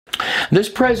This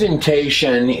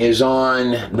presentation is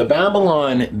on the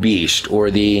Babylon beast, or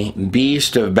the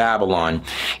beast of Babylon.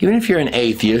 Even if you're an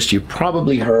atheist, you've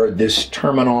probably heard this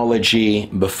terminology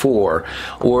before,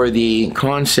 or the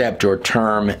concept or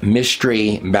term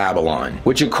Mystery Babylon,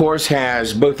 which of course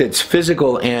has both its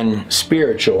physical and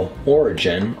spiritual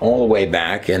origin all the way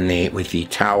back with the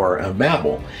Tower of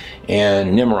Babel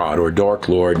and Nimrod, or Dark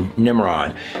Lord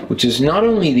Nimrod, which is not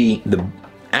only the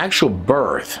actual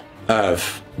birth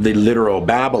of the literal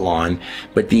Babylon,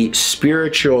 but the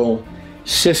spiritual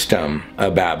system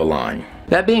of Babylon.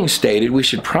 That being stated, we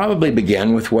should probably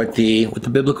begin with what the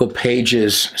biblical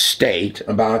pages state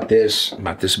about this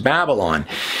Babylon.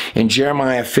 In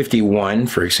Jeremiah 51,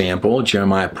 for example,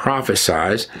 Jeremiah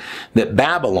prophesies that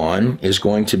Babylon is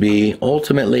going to be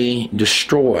ultimately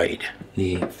destroyed.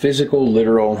 The physical,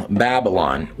 literal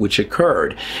Babylon, which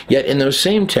occurred. Yet in those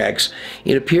same texts,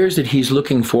 it appears that he's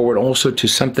looking forward also to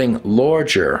something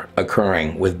larger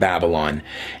occurring with Babylon,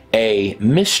 a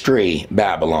mystery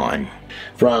Babylon,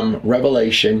 from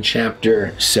Revelation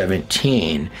chapter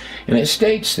 17. And it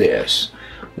states this: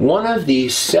 one of the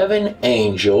 7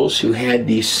 angels who had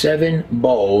the 7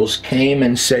 bowls came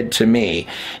and said to me.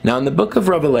 Now in the book of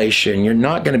Revelation, you're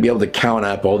not going to be able to count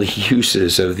up all the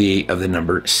uses of the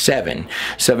number 7.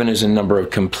 7 is a number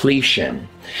of completion.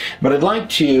 But I'd like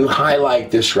to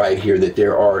highlight this right here, that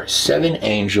there are 7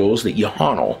 angels that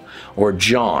Yohanan, or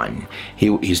John,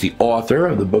 he's the author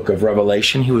of the book of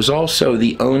Revelation. He was also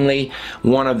the only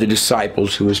one of the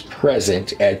disciples who was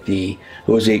present who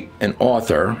was an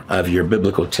author of your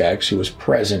biblical text, who was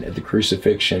present at the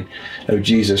crucifixion of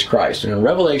Jesus Christ. And in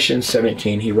Revelation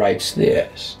 17, he writes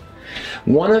this: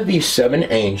 one of these 7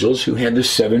 angels who had the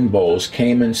 7 bowls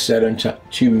came and said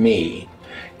unto me,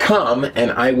 come,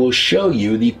 and I will show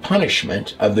you the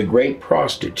punishment of the great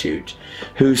prostitute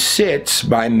who sits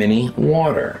by many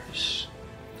waters.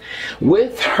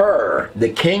 With her the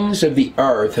kings of the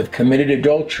earth have committed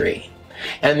adultery,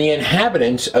 and the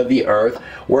inhabitants of the earth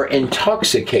were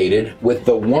intoxicated with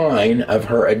the wine of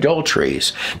her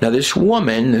adulteries. Now this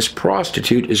woman, this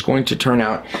prostitute, is going to turn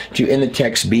out to, in the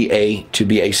text, be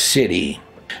a city.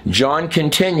 John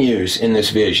continues in this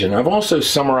vision. I've also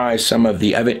summarized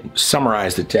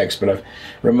summarized the text, but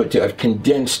I've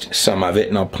condensed some of it,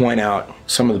 and I'll point out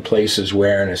some of the places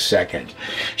where in a second.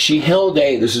 She held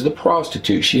this is the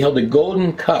prostitute, she held a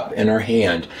golden cup in her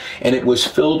hand, and it was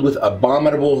filled with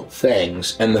abominable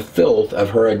things and the filth of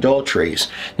her adulteries.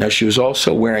 Now she was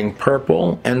also wearing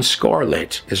purple and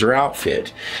scarlet as her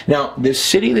outfit. Now this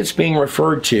city that's being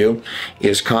referred to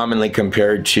is commonly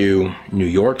compared to New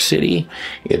York City.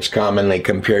 It's commonly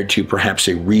compared to perhaps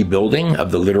a rebuilding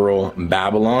of the literal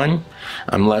Babylon.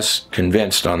 I'm less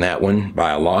convinced on that one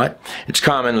by a lot. It's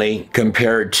commonly compared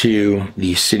to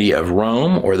the city of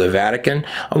Rome or the Vatican,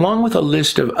 along with a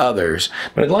list of others.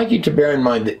 But I'd like you to bear in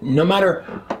mind that no matter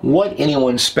what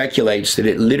anyone speculates that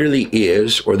it literally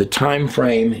is, or the time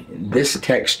frame this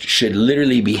text should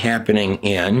literally be happening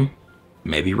in,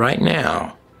 maybe right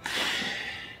now,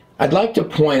 I'd like to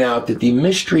point out that the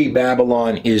Mystery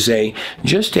Babylon is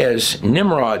just as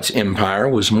Nimrod's empire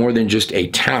was more than just a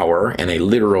tower and a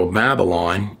literal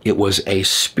Babylon, it was a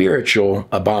spiritual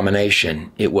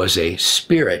abomination. It was a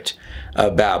spirit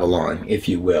of Babylon, if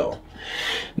you will.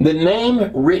 The name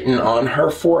written on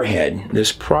her forehead,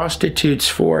 this prostitute's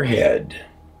forehead,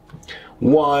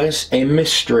 was a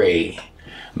mystery.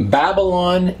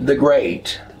 Babylon the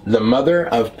Great, the mother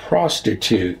of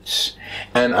prostitutes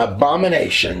and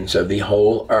abominations of the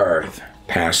whole earth.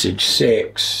 Passage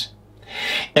 6.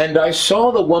 And I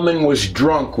saw the woman was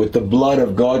drunk with the blood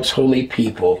of God's holy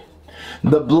people,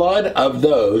 the blood of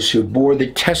those who bore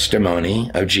the testimony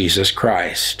of Jesus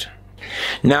Christ.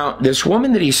 Now, this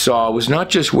woman that he saw was not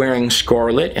just wearing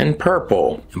scarlet and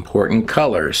purple, important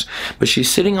colors, but she's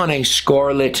sitting on a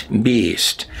scarlet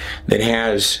beast that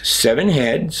has 7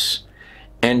 heads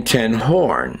and 10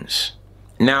 horns.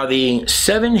 Now the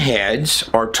 7 heads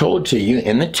are told to you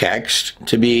in the text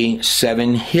to be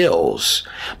 7 hills,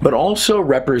 but also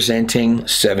representing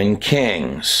 7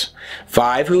 kings.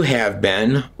 5 who have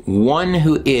been, 1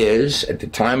 who is at the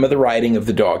time of the writing of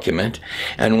the document,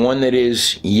 and 1 that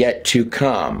is yet to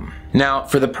come. Now,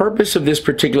 for the purpose of this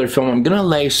particular film, I'm going to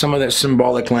lay some of that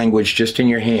symbolic language just in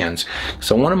your hands.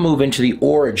 So I want to move into the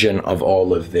origin of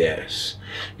all of this.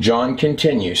 John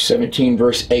continues, 17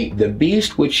 verse 8, the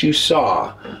beast which you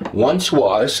saw once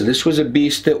was, so this was a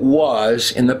beast that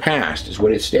was in the past, is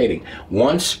what it's stating.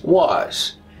 Once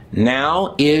was,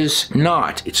 now is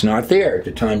not. It's not there at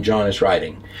the time John is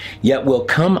writing. Yet will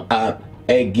come up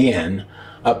again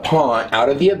out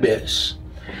of the abyss,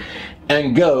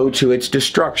 and go to its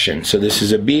destruction. So this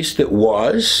is a beast that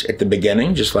was at the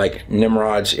beginning, just like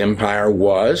Nimrod's empire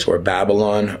was, or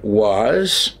Babylon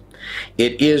was.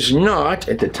 It is not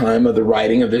at the time of the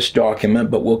writing of this document,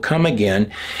 but will come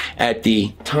again at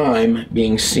the time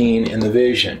being seen in the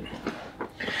vision.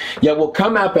 Yet will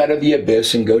come up out of the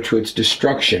abyss and go to its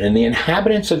destruction, and the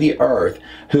inhabitants of the earth,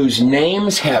 whose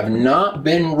names have not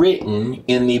been written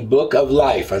in the book of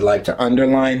life. I'd like to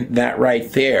underline that right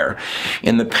there.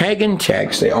 In the pagan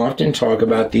text, they often talk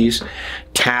about these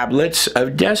tablets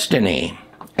of destiny,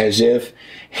 as if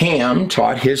Ham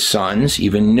taught his sons,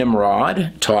 even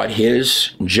Nimrod taught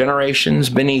his generations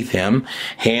beneath him,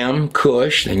 Ham,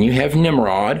 Cush, then you have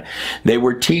Nimrod. They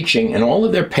were teaching in all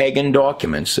of their pagan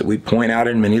documents that we point out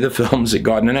in many of the films at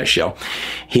God in a Nutshell.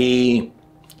 They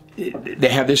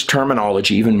have this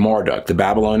terminology, even Marduk, the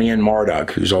Babylonian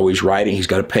Marduk, who's always writing. He's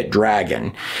got a pet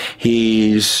dragon.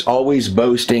 He's always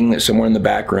boasting that somewhere in the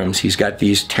back rooms he's got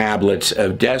these tablets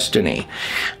of destiny.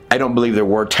 I don't believe there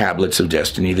were tablets of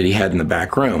destiny that he had in the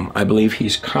back room. I believe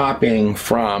he's copying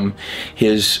from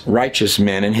his righteous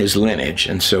men and his lineage,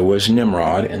 and so was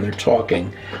Nimrod, and they're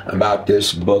talking about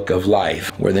this book of life,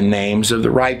 where the names of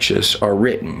the righteous are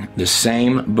written, the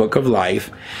same book of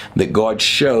life that God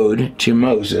showed to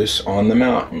Moses on the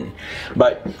mountain.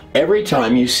 But every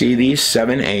time you see these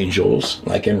 7 angels,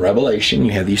 like in Revelation,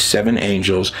 you have these 7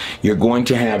 angels, you're going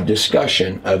to have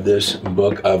discussion of this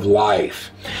book of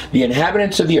life. The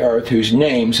inhabitants of the earth, whose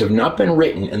names have not been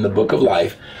written in the book of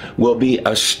life, will be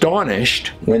astonished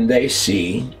when they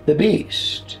see the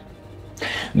beast.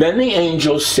 Then the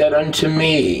angel said unto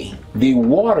me, the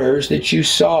waters that you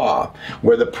saw,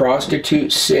 where the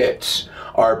prostitute sits,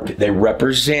 they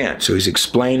represent, so he's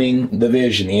explaining the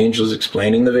vision, the angel's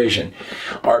explaining the vision,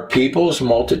 are peoples,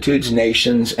 multitudes,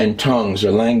 nations, and tongues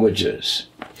or languages.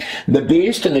 The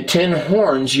beast and the 10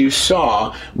 horns you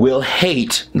saw will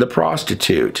hate the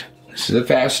prostitute. This is the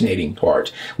fascinating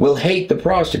part. Will hate the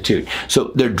prostitute.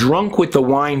 So they're drunk with the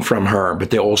wine from her,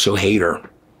 but they also hate her.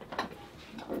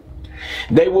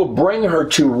 They will bring her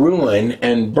to ruin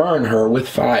and burn her with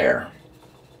fire.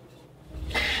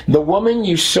 The woman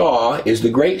you saw is the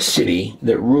great city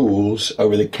that rules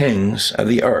over the kings of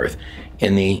the earth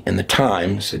in the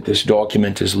times that this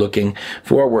document is looking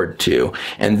forward to.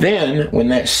 And then when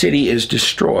that city is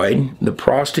destroyed, the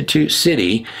prostitute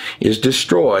city is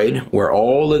destroyed, where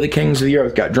all of the kings of the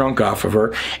earth got drunk off of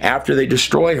her. After they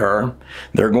destroy her,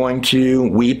 they're going to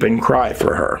weep and cry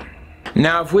for her.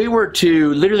 Now, if we were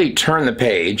to literally turn the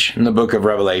page in the book of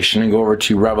Revelation and go over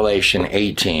to Revelation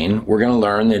 18, we're going to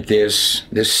learn that this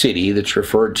city that's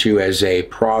referred to as a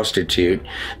prostitute,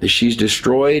 that she's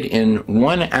destroyed in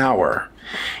 1 hour,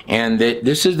 and that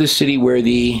this is the city where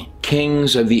the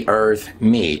kings of the earth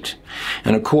meet.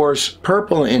 And of course,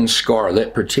 purple and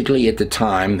scarlet, particularly at the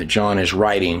time that John is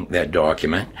writing that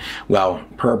document, well,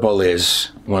 purple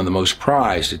is one of the most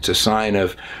prized. It's a sign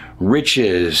of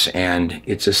riches, and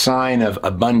it's a sign of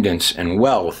abundance and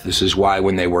wealth. This is why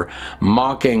when they were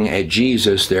mocking at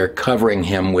Jesus, they're covering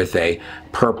him with a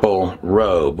purple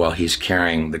robe while he's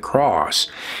carrying the cross.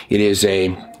 It's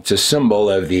a symbol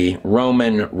of the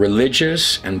Roman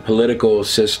religious and political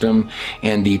system,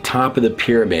 and the top of the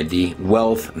pyramid, the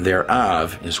wealth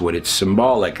thereof, is what it's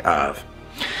symbolic of.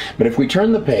 But if we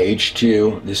turn the page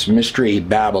to this mystery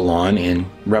Babylon in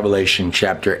Revelation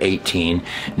chapter 18,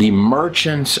 the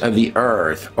merchants of the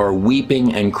earth are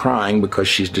weeping and crying because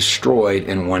she's destroyed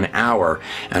in 1 hour,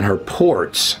 and her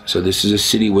ports, so this is a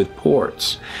city with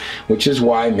ports, which is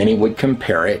why many would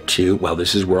compare it to, well,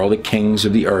 this is where all the kings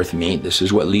of the earth meet. This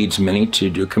is what leads many to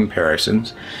do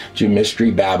comparisons to mystery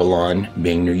Babylon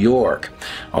being New York.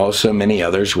 Also, many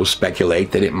others will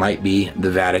speculate that it might be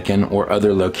the Vatican or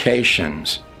other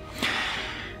locations.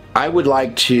 I would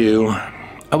like to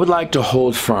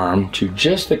hold firm to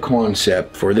just the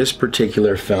concept for this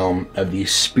particular film of the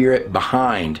spirit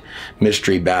behind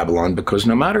Mystery Babylon, because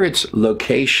no matter its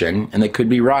location, and they could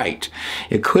be right,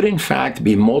 it could in fact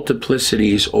be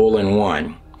multiplicities all in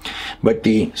one. But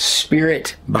the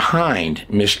spirit behind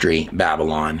Mystery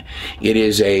Babylon, it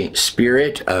is a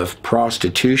spirit of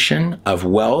prostitution, of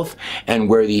wealth, and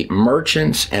where the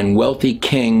merchants and wealthy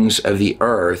kings of the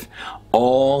earth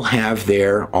all have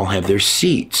their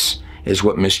seats, is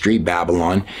what Mystery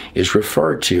Babylon is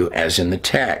referred to as in the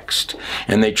text.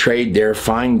 And they trade their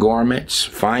fine garments,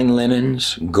 fine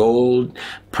linens, gold,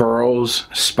 pearls,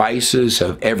 spices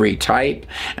of every type.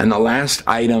 And the last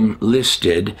item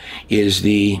listed is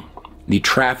the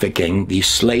trafficking, the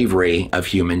slavery of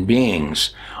human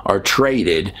beings are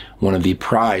traded, one of the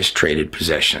prized traded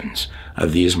possessions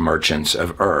of these merchants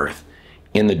of earth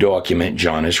in the document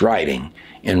John is writing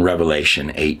in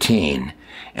Revelation 18.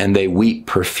 and they weep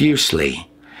profusely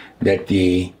that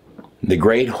the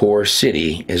great whore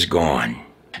city is gone.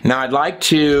 Now I'd like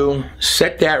to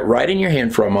set that right in your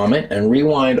hand for a moment and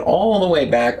rewind all the way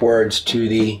backwards to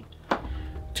the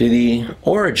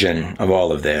origin of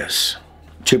all of this,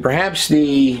 to perhaps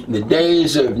the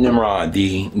days of Nimrod,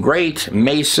 the great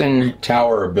Mason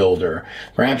tower builder,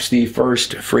 perhaps the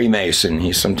first Freemason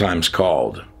he's sometimes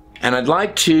called. And I'd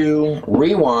like to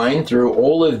rewind through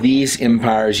all of these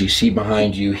empires you see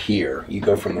behind you here. You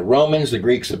go from the Romans, the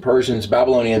Greeks, the Persians,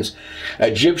 Babylonians,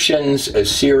 Egyptians,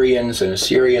 Assyrians, and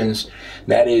Assyrians.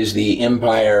 That is the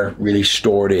empire really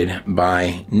started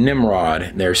by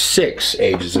Nimrod. There are 6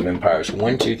 ages of empires.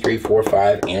 1, 2, 3, 4,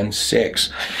 5, and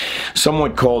 6. Some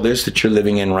would call this that you're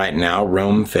living in right now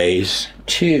Rome Phase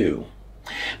 2.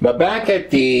 But back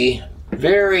at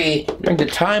during the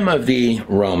time of the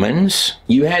Romans,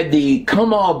 you had the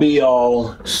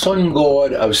come-all-be-all sun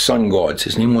god of sun gods.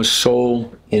 His name was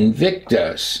Sol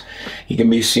Invictus. He can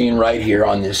be seen right here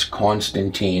on this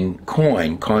Constantine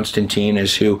coin. Constantine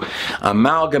is who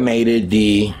amalgamated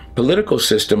the political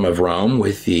system of Rome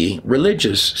with the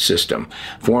religious system,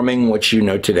 forming what you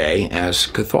know today as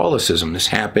Catholicism. This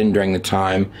happened during the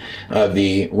time of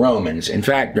the Romans. In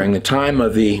fact, during the time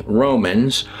of the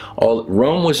Romans,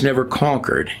 Rome was never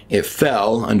conquered. It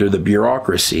fell under the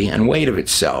bureaucracy and weight of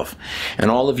itself,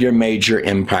 and all of your major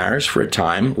empires for a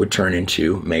time would turn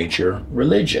into major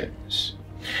religions.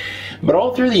 But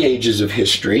all through the ages of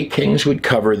history, kings would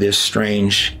cover this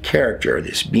strange character,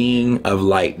 this being of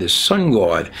light, this sun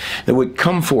god that would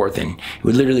come forth, and he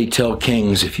would literally tell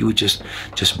kings, if you would just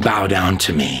bow down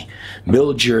to me,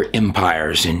 build your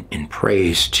empires in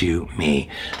praise to me,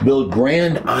 build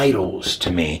grand idols to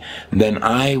me, then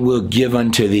I will give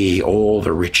unto thee all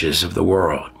the riches of the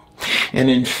world. And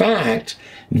in fact,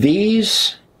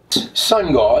 these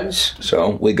sun gods,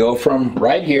 so we go from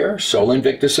right here, Sol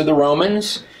Invictus of the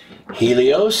Romans,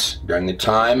 Helios during the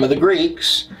time of the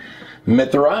Greeks,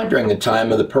 Mithra during the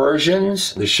time of the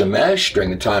Persians, the Shemesh during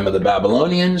the time of the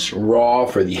Babylonians, Ra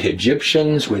for the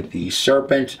Egyptians with the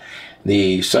serpent,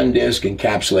 the sun disk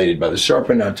encapsulated by the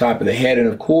serpent on top of the head, and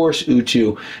of course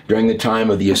Utu during the time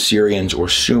of the Assyrians, or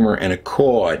Sumer and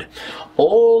Akkad.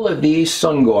 All of these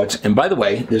sun gods, and by the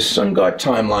way, this sun god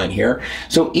timeline here,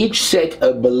 so each set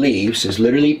of beliefs is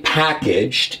literally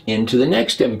packaged into the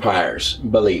next empire's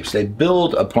beliefs. They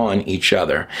build upon each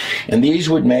other, and these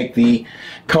would make the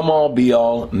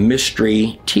come-all-be-all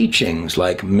mystery teachings,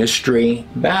 like Mystery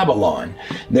Babylon,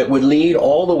 that would lead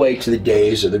all the way to the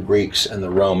days of the Greeks and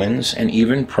the Romans, and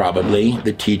even probably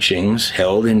the teachings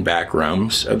held in back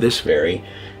rooms of this very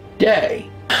day.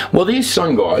 Well, these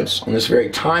sun gods on this very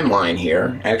timeline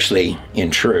here, actually,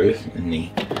 in truth, in the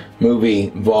movie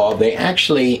Volve, they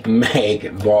actually make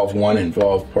Volve 1 and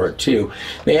Volve Part 2.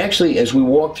 They actually, as we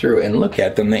walk through and look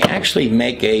at them, they actually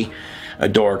make a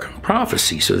dark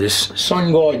prophecy. So this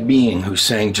sun god being who's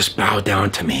saying, just bow down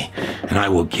to me, and I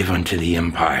will give unto the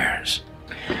empires.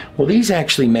 Well, these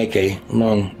actually make a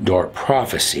long, dark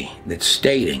prophecy that's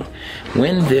stating,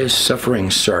 when this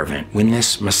suffering servant, when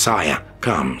this Messiah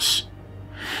comes,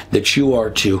 that you are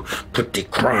to put the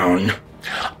crown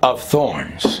of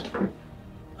thorns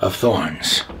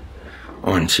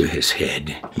onto his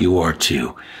head. You are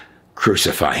to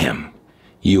crucify him.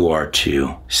 You are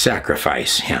to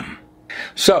sacrifice him.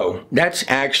 So that's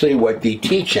actually what the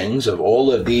teachings of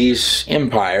all of these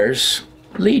empires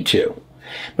lead to.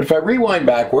 But if I rewind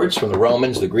backwards from the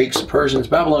Romans, the Greeks, the Persians,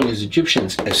 Babylonians,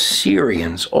 Egyptians,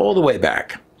 Assyrians, all the way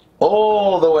back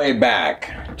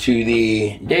to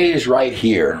the days right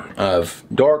here of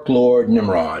Dark Lord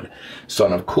Nimrod,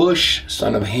 son of Cush,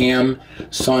 son of Ham,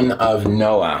 son of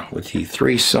Noah, with the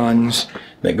 3 sons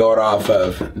that got off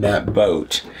of that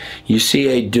boat. You see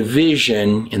a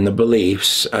division in the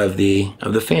beliefs of the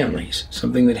families,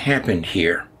 something that happened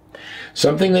here.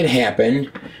 Something that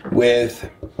happened with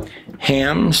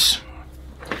Ham's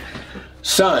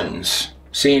sons,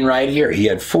 seen right here. He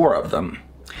had 4 of them.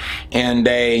 And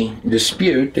a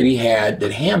dispute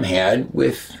that Ham had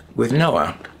with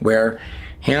Noah, where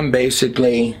Ham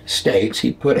basically states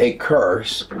he put a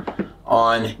curse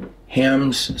on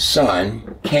Ham's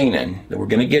son, Canaan, that we're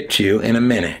going to get to in a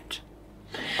minute.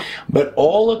 But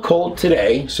all occult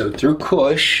today, so through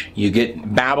Cush, you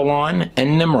get Babylon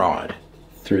and Nimrod.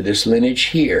 Through this lineage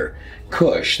here,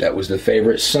 Cush, that was the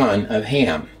favorite son of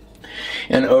Ham.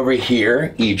 And over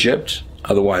here, Egypt,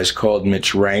 otherwise called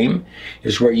Mitzrayim,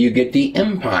 is where you get the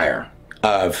empire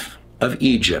of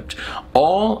Egypt.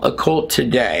 All occult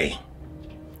today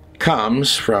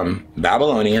comes from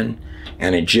Babylonian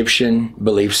and Egyptian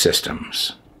belief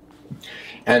systems.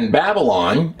 And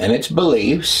Babylon and its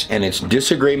beliefs and its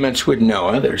disagreements with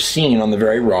Noah, they're seen on the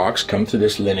very rocks, come through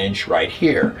this lineage right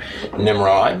here.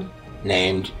 Nimrod,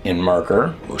 named in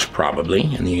Merkur, most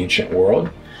probably in the ancient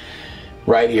world.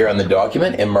 Right here on the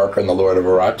document, in Merkur and the Lord of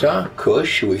Arata,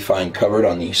 Cush, who we find covered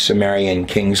on the Sumerian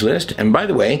kings list. And by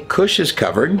the way, Cush is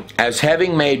covered as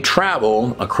having made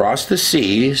travel across the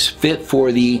seas fit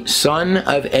for the son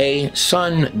of a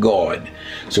sun god.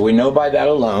 So we know by that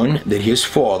alone that his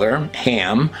father,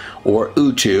 Ham, or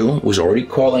Utu, was already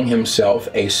calling himself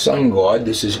a sun god.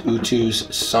 This is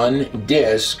Utu's sun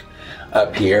disk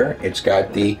up here. It's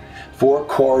got the 4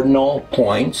 cardinal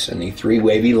points and the 3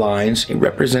 wavy lines. It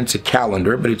represents a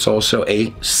calendar, but it's also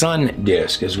a sun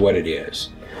disk is what it is.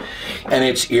 And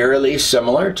it's eerily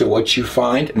similar to what you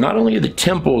find, not only the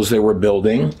temples they were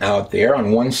building out there.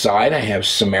 On one side I have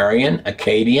Sumerian,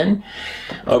 Akkadian,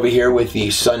 over here with the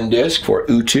sun disk for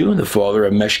Utu, the father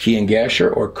of Meshki and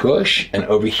Gasher, or Cush. And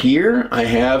over here I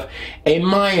have a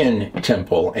Mayan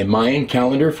temple, a Mayan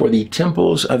calendar for the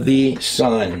temples of the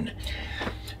sun.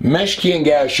 Meshki and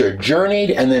Gasher journeyed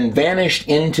and then vanished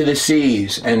into the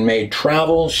seas and made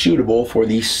travel suitable for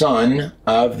the son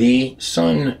of the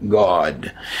sun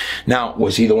god. Now,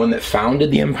 was he the one that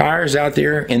founded the empires out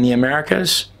there in the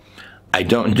Americas? I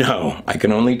don't know. I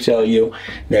can only tell you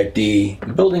that the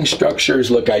building structures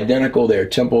look identical. They're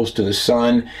temples to the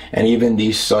sun, and even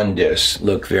these sun disks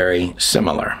look very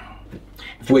similar.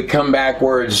 If we come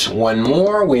backwards one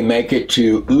more, we make it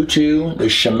to Utu, the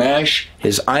Shamash.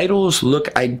 His idols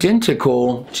look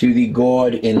identical to the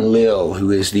god Enlil, who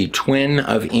is the twin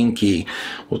of Enki.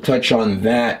 We'll touch on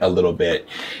that a little bit.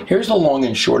 Here's the long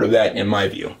and short of that in my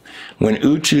view. When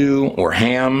Utu or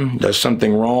Ham does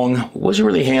something wrong, it wasn't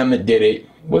really Ham that did it.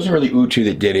 It wasn't really Utu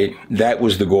that did it. That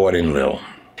was the god Enlil.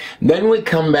 Then we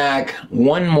come back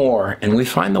one more, and we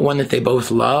find the one that they both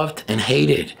loved and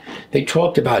hated. They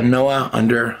talked about Noah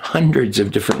under hundreds of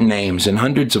different names and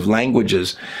hundreds of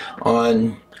languages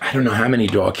on, I don't know how many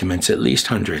documents, at least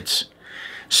hundreds,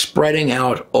 spreading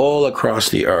out all across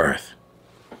the earth.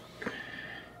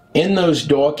 In those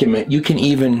documents, you can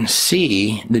even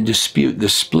see the dispute, the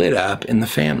split up in the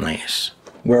families,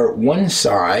 where one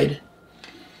side,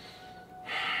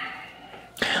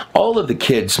 all of the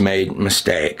kids made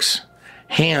mistakes.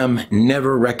 Ham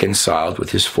never reconciled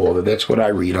with his father. That's what I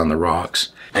read on the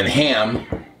rocks. And Ham,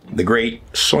 the great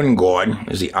sun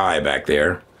god, is the eye back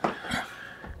there,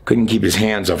 couldn't keep his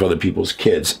hands off other people's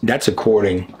kids. That's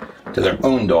according to their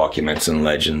own documents and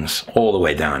legends, all the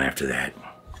way down after that.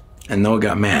 And Noah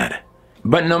got mad.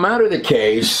 But no matter the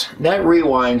case, that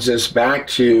rewinds us back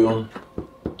to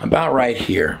about right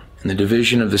here in the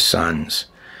division of the sons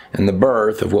and the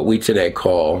birth of what we today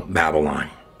call Babylon.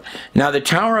 Now, the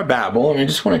Tower of Babel, and I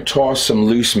just want to toss some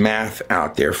loose math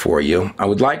out there for you. I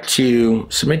would like to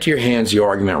submit to your hands the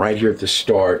argument right here at the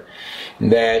start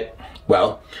that,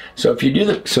 well, so if you do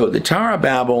the Tower of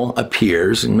Babel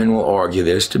appears, and men will argue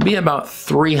this, to be about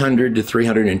 300 to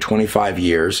 325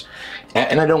 years,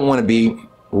 and I don't want to be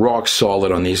rock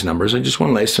solid on these numbers. I just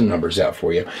want to lay some numbers out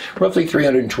for you. Roughly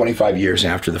 325 years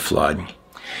after the flood.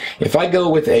 If I go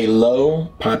with a low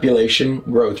population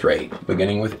growth rate,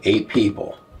 beginning with 8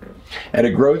 people, at a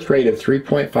growth rate of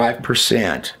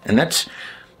 3.5%, and that's,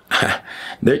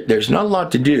 there's not a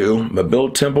lot to do but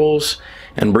build temples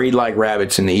and breed like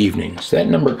rabbits in the evenings. That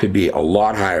number could be a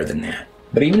lot higher than that.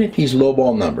 But even at these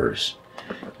lowball numbers,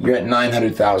 you're at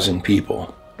 900,000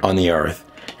 people on the earth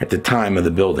at the time of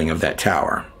the building of that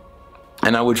tower.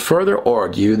 And I would further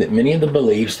argue that many of the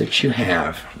beliefs that you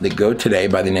have that go today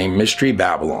by the name Mystery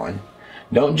Babylon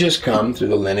don't just come through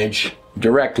the lineage,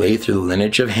 directly through the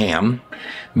lineage of Ham,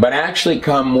 but actually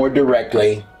come more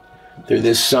directly through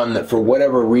this son that for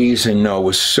whatever reason Noah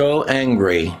was so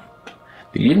angry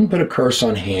that he didn't put a curse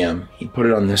on Ham, he put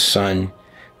it on this son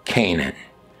Canaan,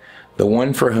 the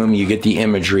one for whom you get the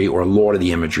imagery, or a lot of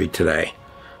the imagery today,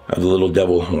 of the little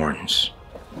devil horns.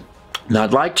 Now,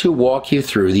 I'd like to walk you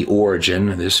through the origin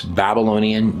of this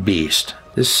Babylonian beast,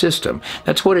 this system.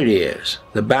 That's what it is.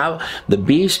 The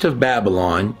beast of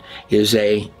Babylon is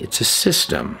it's a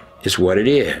system, is what it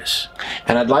is.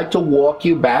 And I'd like to walk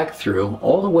you back through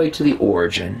all the way to the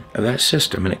origin of that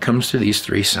system, and it comes to these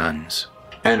 3 sons.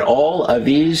 And all of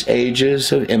these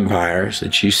ages of empires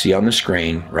that you see on the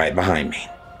screen right behind me.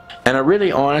 And I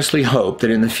really honestly hope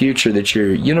that in the future that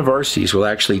your universities will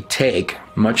actually take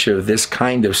much of this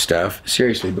kind of stuff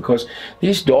seriously, because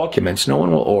these documents, no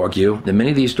one will argue that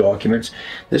many of these documents,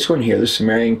 this one here, the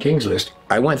Sumerian Kings List,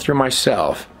 I went through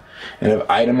myself and have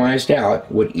itemized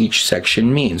out what each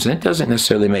section means. And it doesn't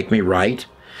necessarily make me right.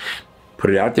 Put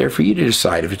it out there for you to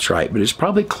decide if it's right, but it's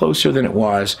probably closer than it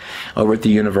was over at the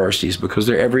universities, because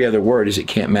their every other word is it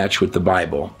can't match with the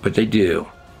Bible, but they do.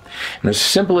 And the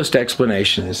simplest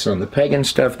explanation is on the pagan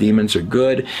stuff, demons are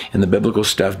good, and the biblical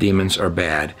stuff, demons are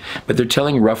bad. But they're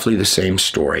telling roughly the same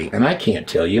story. And I can't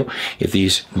tell you if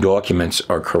these documents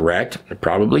are correct.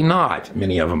 Probably not,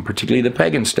 many of them, particularly the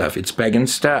pagan stuff. It's pagan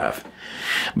stuff.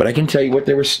 But I can tell you what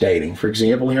they were stating. For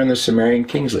example, here in the Sumerian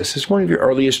Kings List, it's one of your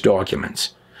earliest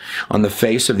documents on the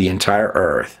face of the entire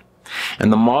earth.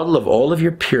 And the model of all of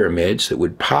your pyramids that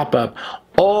would pop up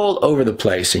all over the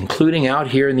place, including out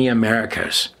here in the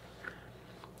Americas.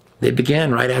 They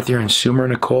began right out there in Sumer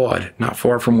and Akkad, not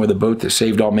far from where the boat that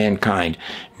saved all mankind,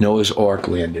 Noah's Ark,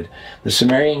 landed. The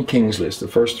Sumerian Kings List, the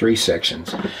first 3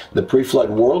 sections. The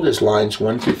pre-flood world is lines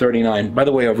 1 through 39. By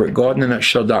the way, over at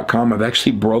godinanutshell.com, I've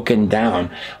actually broken down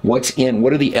what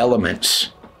are the elements,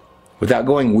 without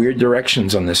going weird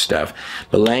directions on this stuff,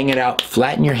 but laying it out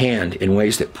flat in your hand in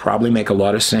ways that probably make a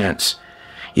lot of sense,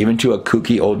 even to a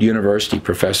kooky old university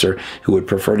professor who would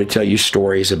prefer to tell you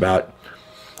stories about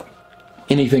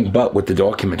anything but what the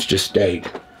documents just state.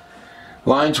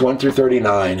 Lines 1 through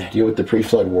 39 deal with the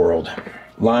pre-flood world.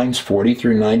 Lines 40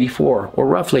 through 94, or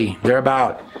roughly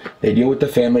thereabout, they deal with the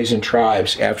families and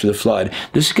tribes after the flood.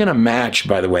 This is going to match,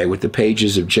 by the way, with the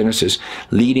pages of Genesis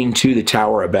leading to the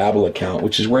Tower of Babel account,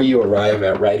 which is where you arrive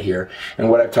at right here, and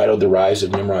what I've titled The Rise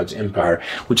of Nimrod's Empire,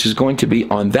 which is going to be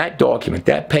on that document,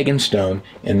 that pagan stone,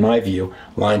 in my view,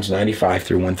 lines 95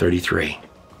 through 133.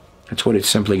 That's what it's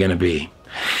simply going to be.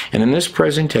 And in this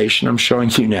presentation I'm showing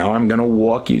you now, I'm going to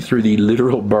walk you through the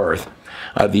literal birth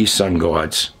of these sun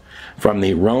gods, from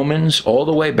the Romans all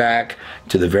the way back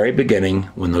to the very beginning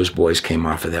when those boys came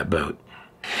off of that boat.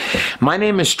 My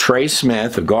name is Trey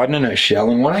Smith of God in a Nutshell,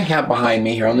 and what I have behind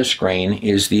me here on the screen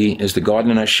is the God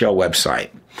in a Nutshell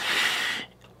website.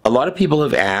 A lot of people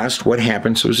have asked what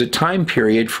happened. So it was a time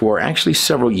period for actually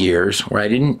several years where I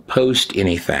didn't post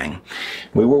anything.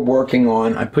 We were working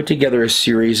on, I put together a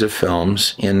series of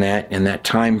films in that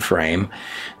time frame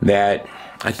that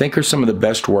I think are some of the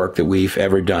best work that we've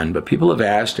ever done. But people have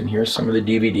asked, and here's some of the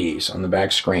DVDs on the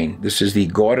back screen. This is the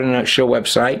God in a Nutshell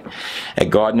website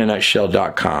at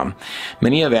godinanutshell.com.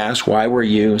 Many have asked, why were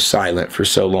you silent for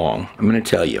so long? I'm going to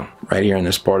tell you right here in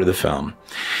this part of the film.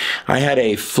 I had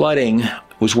a flooding,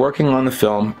 was working on the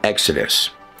film Exodus,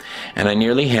 and I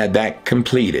nearly had that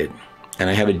completed. And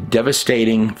I have a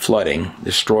devastating flooding,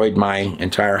 destroyed my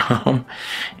entire home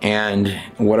and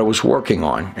what I was working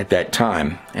on at that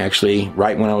time, actually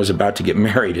right when I was about to get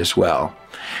married as well.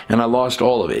 And I lost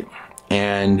all of it,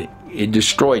 and it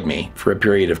destroyed me for a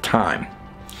period of time.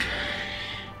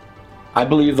 I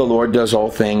believe the Lord does all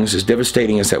things, as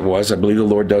devastating as that was, I believe the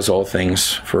Lord does all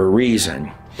things for a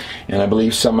reason. And I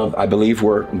believe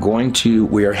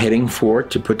we are heading for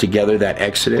to put together that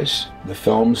Exodus. The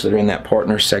films that are in that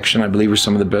partner section, I believe, are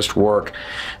some of the best work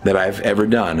that I've ever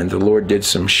done. And the Lord did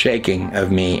some shaking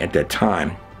of me at that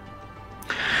time.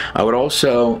 I would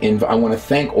also, I want to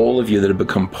thank all of you that have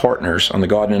become partners on the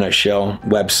God in a Nutshell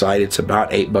website. It's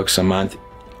about $8 a month.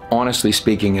 Honestly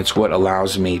speaking, it's what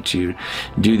allows me to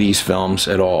do these films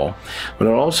at all. But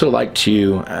I'd also like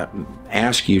to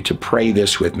ask you to pray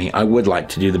this with me. I would like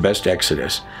to do the best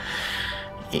Exodus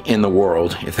in the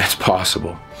world, if that's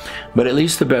possible. But at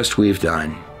least the best we've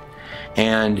done.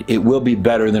 And it will be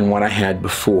better than what I had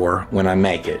before when I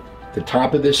make it. At the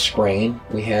top of this screen,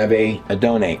 we have a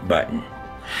donate button.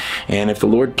 And if the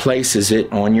Lord places it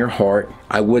on your heart,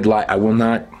 I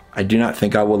do not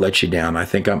think I will let you down. I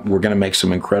think we're going to make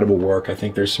some incredible work. I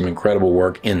think there's some incredible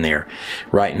work in there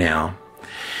right now.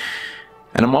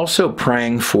 And I'm also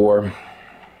praying for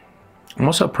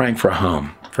a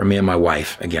home for me and my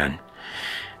wife again.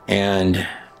 And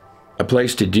a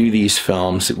place to do these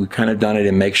films that we've kind of done it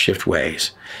in makeshift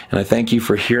ways. And I thank you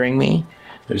for hearing me.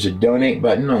 There's a donate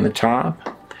button on the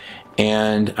top.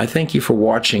 And I thank you for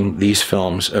watching these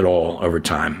films at all over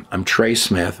time. I'm Trey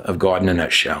Smith of God in a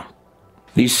Nutshell.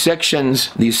 These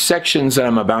sections that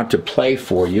I'm about to play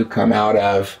for you come out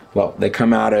of, well, they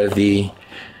come out of the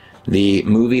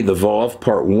movie The Volve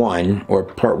Part 1, or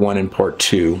Part 1 and Part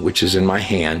 2, which is in my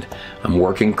hand. I'm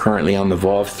working currently on the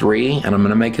Volve 3, and I'm going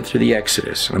to make it through the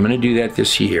Exodus. And I'm going to do that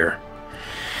this year.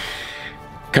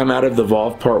 Come out of the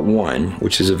Volve Part 1,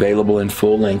 which is available in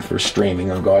full length for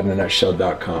streaming on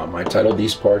godinanutshell.com. I titled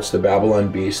these parts The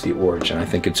Babylon Beast, The Origin. I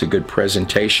think it's a good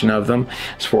presentation of them.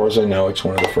 As far as I know, it's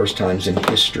one of the first times in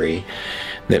history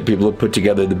that people have put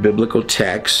together the biblical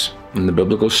text and the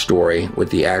biblical story with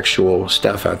the actual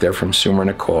stuff out there from Sumer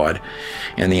and Akkad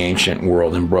and the ancient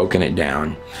world, and broken it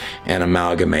down and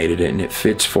amalgamated it, and it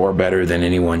fits far better than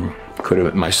anyone could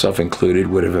have, myself included,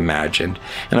 would have imagined.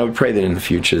 And I would pray that in the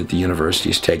future that the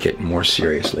universities take it more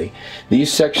seriously.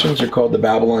 These sections are called the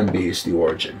Babylon Beast, the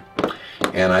origin.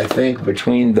 And I think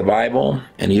between the Bible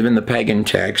and even the pagan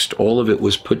text, all of it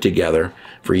was put together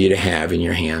for you to have in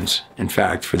your hands. In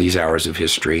fact, for these hours of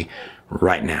history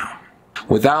right now.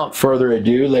 Without further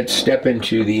ado, let's step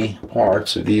into the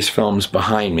parts of these films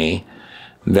behind me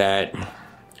that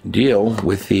deal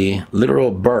with the literal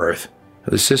birth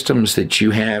of the systems that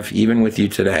you have even with you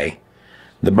today,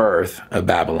 the birth of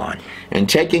Babylon. And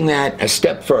taking that a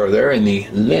step further in the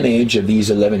lineage of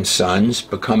these 11 sons,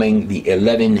 becoming the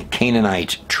 11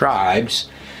 Canaanite tribes,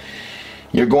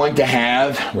 you're going to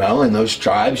have, well, in those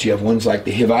tribes, you have ones like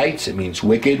the Hivites. It means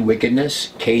wicked,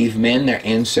 wickedness. Cavemen, their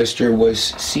ancestor was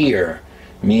seer,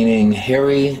 meaning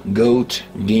hairy goat,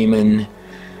 demon,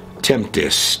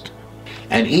 tempest.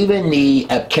 And even the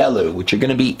Apkelu, which are going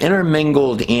to be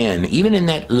intermingled in, even in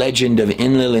that legend of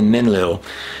Enlil and Menlil,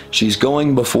 she's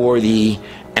going before the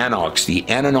Anoks, the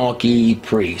Anunnaki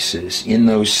priests, in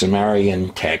those Sumerian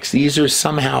texts. These are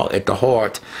somehow at the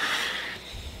heart.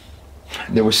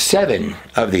 There were 7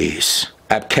 of these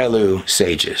Apkelu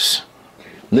sages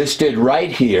listed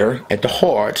right here at the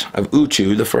heart of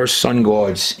Utu, the first sun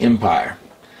god's empire.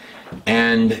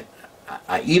 And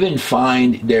I even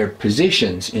find their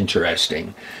positions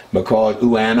interesting, because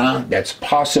Uana, that's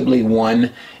possibly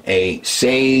one, a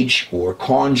sage or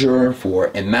conjurer for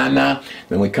Emana.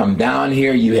 Then we come down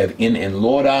here, you have In and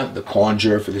Loda, the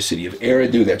conjurer for the city of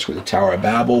Eridu. That's where the Tower of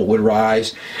Babel would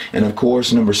rise. And of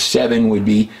course, number 7 would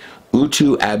be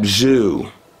Utu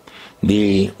Abzu,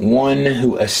 the one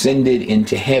who ascended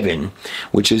into heaven,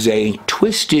 which is a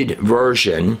twisted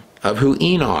version of who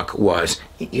Enoch was.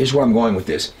 Here's where I'm going with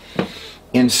this.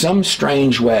 In some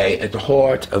strange way, at the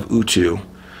heart of Utu,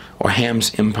 or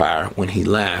Ham's empire, when he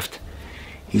left,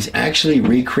 he's actually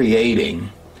recreating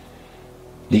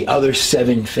the other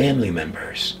 7 family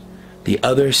members, the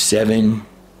other 7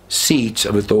 seats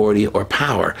of authority or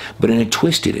power, but in a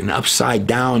twisted and upside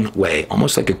down way,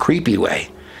 almost like a creepy way,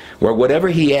 where whatever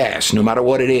he asks, no matter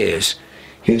what it is,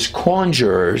 his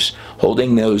conjurers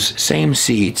holding those same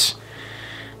seats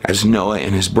as Noah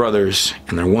and his brothers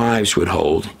and their wives would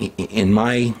hold. In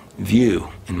my view,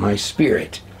 in my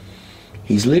spirit,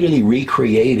 he's literally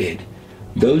recreated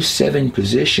those 7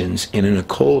 positions in an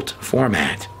occult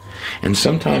format, and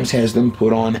sometimes has them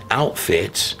put on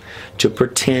outfits to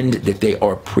pretend that they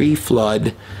are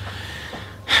pre-flood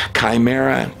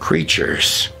chimera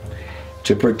creatures,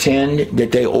 to pretend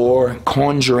that they are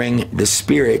conjuring the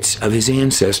spirits of his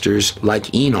ancestors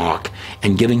like Enoch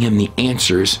and giving him the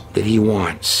answers that he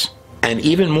wants. And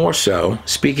even more so,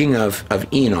 speaking of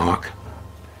Enoch,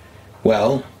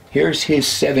 well, here's his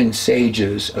 7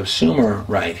 sages of Sumer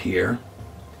right here.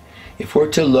 If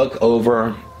we're to look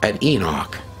over at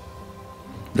Enoch,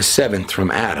 the 7th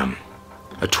from Adam,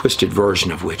 a twisted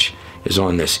version of which is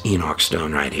on this Enoch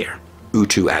stone right here.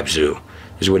 Utu Abzu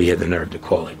is what he had the nerve to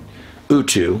call it.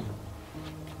 Utu,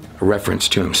 a reference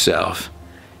to himself,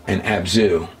 and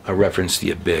Abzu, a reference to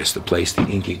the abyss, the place the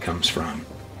Inky comes from.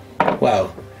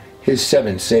 Well, his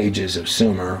 7 sages of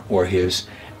Sumer, or his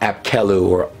Apkelu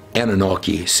or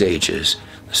Anunnaki sages,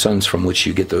 the sons from which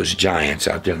you get those giants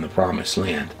out there in the promised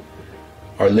land,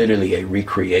 are literally a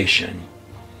recreation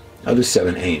of the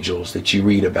 7 angels that you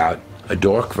read about, a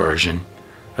dark version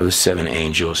of the 7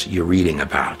 angels you're reading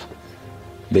about,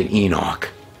 that Enoch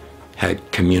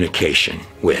had communication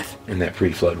with in that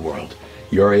pre-flood world.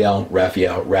 Uriel,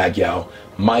 Raphael, Raguel,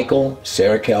 Michael,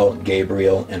 Serakel,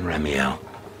 Gabriel, and Ramiel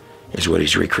is what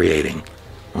he's recreating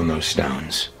on those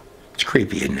stones. It's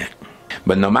creepy, isn't it?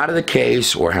 But no matter the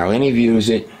case or how any views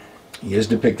it, he is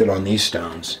depicted on these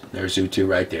stones. There's Utu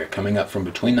right there, coming up from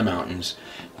between the mountains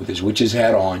with his witch's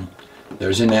hat on.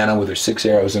 There's Inanna with her 6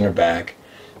 arrows in her back,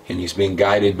 and he's being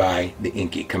guided by the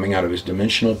Inky, coming out of his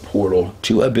dimensional portal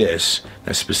to Abyss.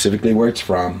 That's specifically where it's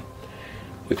from,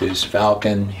 with his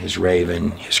falcon, his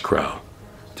raven, his crow,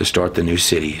 to start the new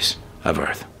cities of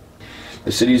Earth.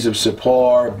 The cities of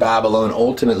Sippar, Babylon,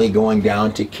 ultimately going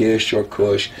down to Kish or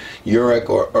Cush, Uruk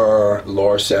or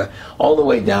Larsa, all the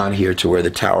way down here to where the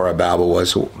Tower of Babel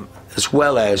was, as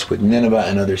well as with Nineveh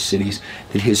and other cities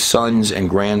that his sons and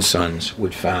grandsons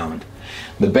would found.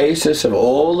 The basis of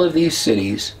all of these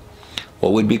cities,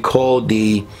 what would be called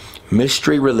the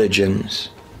mystery religions,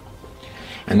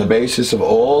 and the basis of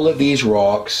all of these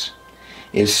rocks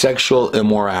is sexual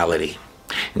immorality.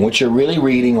 And what you're really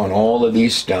reading on all of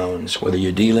these stones, whether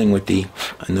you're dealing with the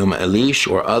Enuma Elish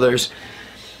or others,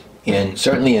 and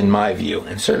certainly in my view,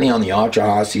 and certainly on the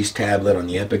Atrahasis tablet, on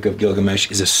the Epic of Gilgamesh,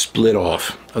 is a split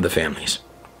off of the families.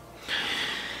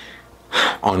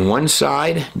 On one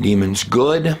side, demons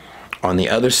good, On the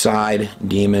other side,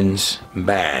 demons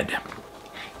bad.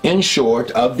 In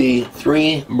short, of the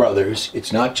three brothers,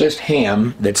 it's not just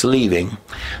Ham that's leaving,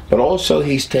 but also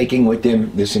he's taking with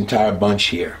him this entire bunch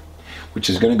here, which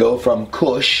is going to go from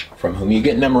Cush, from whom you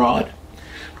get Nimrod,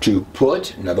 to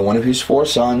Put, another one of his four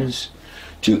sons,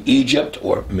 to Egypt,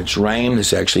 or Mitzrayim.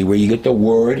 This is actually where you get the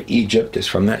word Egypt, is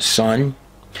from that son,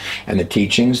 and the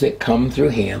teachings that come through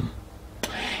him.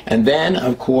 And then,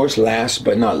 of course, last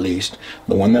but not least,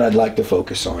 the one that I'd like to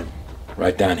focus on,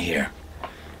 right down here,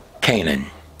 Canaan.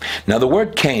 Now the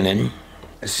word Canaan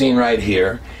is seen right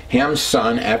here, Ham's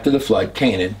son after the flood,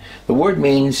 Canaan. The word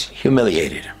means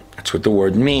humiliated. That's what the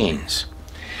word means.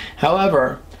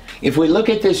 However, if we look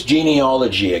at this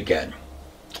genealogy again,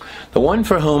 the one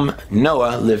for whom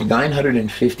Noah lived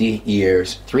 950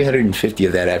 years, 350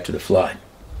 of that after the flood.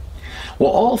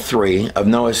 Well, all three of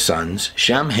Noah's sons,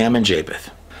 Shem, Ham, and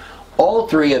Japheth, all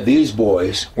three of these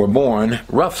boys were born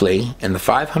roughly in the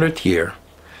 500th year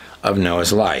of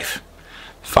Noah's life.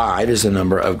 5 is the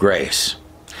number of grace.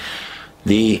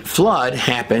 The flood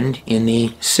happened in the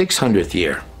 600th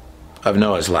year of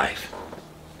Noah's life,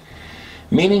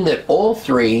 meaning that all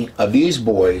three of these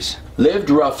boys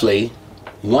lived roughly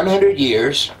 100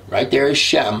 years. Right there is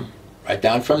Shem, right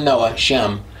down from Noah,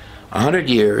 Shem, 100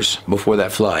 years before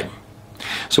that flood.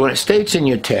 So when it states in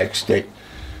your text that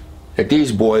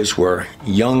these boys were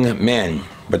young men,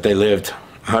 but they lived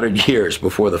 100 years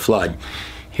before the flood,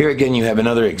 here again you have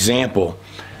another example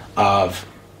of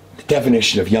the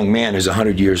definition of young man is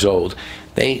 100 years old.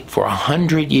 They, for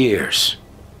 100 years,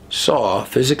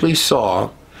 physically saw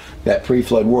that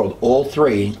pre-flood world. All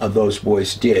three of those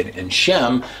boys did. And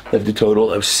Shem lived a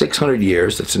total of 600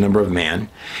 years, that's the number of man,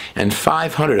 and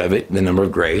 500 of it, the number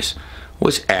of grace,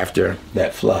 was after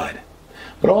that flood.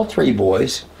 But all three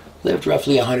boys lived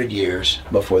roughly 100 years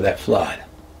before that flood.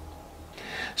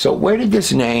 So where did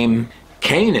this name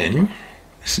Canaan,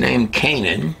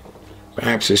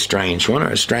 perhaps a strange one, or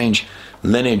a strange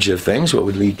lineage of things, what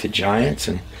would lead to giants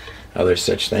and other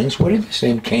such things, where did this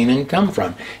name Canaan come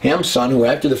from? Ham's son, who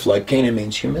after the flood, Canaan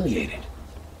means humiliated.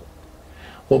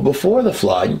 Well, before the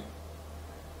flood,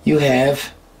 you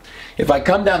have, if I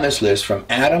come down this list from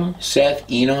Adam, Seth,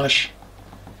 Enosh,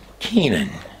 Canaan.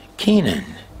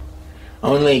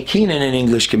 Only Canaan in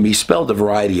English can be spelled a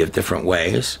variety of different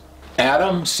ways.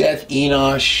 Adam, Seth,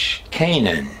 Enosh,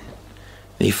 Canaan.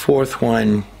 The fourth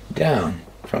one down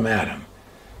from Adam.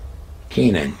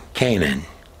 Canaan.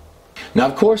 Now,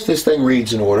 of course, this thing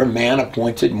reads in order. Man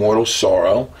appointed mortal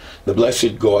sorrow. The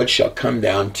blessed God shall come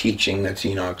down teaching, that's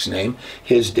Enoch's name.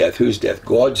 His death, whose death?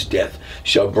 God's death,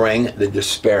 shall bring the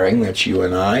despairing, that's you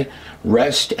and I.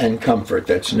 Rest and comfort,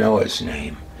 that's Noah's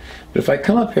name. But if I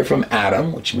come up here from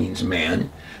Adam, which means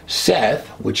man, Seth,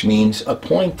 which means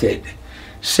appointed.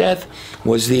 Seth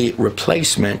was the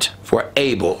replacement for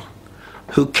Abel,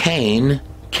 who Cain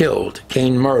killed.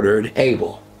 Cain murdered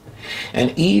Abel.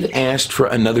 And Eve asked for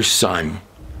another son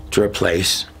to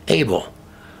replace Abel,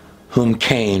 whom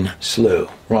Cain slew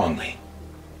wrongly.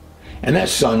 And that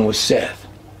son was Seth.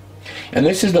 And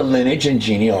this is the lineage and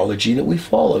genealogy that we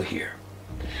follow here.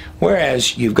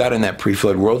 Whereas you've got in that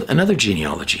pre-flood world another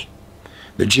genealogy,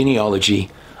 the genealogy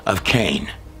of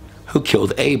Cain, who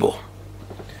killed Abel.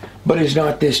 But it's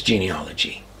not this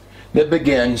genealogy that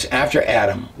begins after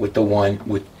Adam with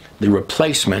the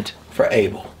replacement for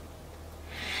Abel.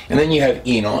 And then you have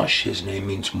Enosh, his name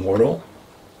means mortal.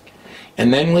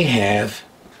 And then we have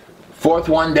fourth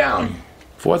one down,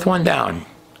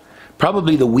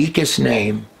 probably the weakest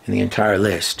name in the entire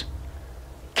list,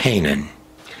 Canaan.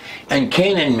 And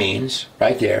Canaan means,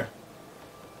 right there,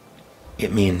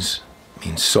 it means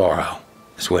sorrow,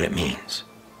 is what it means.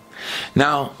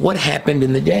 Now, what happened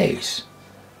in the days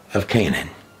of Canaan?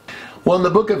 Well, in the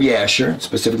book of Yashar,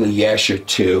 specifically Yashar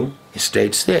 2, it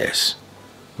states this,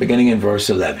 beginning in verse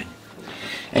 11.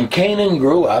 And Canaan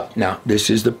grew up, now this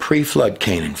is the pre-flood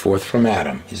Canaan, fourth from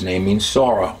Adam. His name means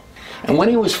sorrow. And when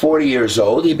he was 40 years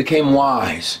old, he became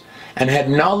wise and had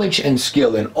knowledge and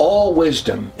skill in all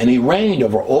wisdom, and he reigned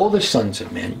over all the sons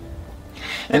of men.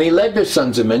 And he led the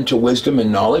sons of men to wisdom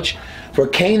and knowledge, for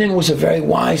Canaan was a very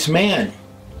wise man,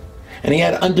 and he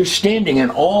had understanding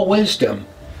and all wisdom.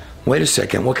 Wait a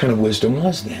second, what kind of wisdom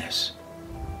was this?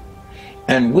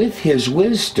 And with his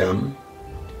wisdom,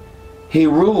 he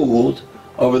ruled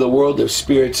over the world of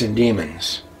spirits and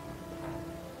demons.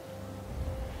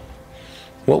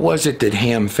 What was it that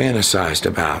Ham fantasized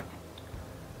about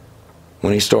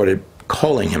when he started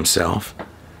calling himself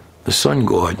the sun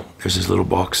god? There's his little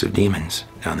box of demons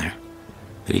down there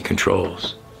that he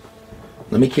controls.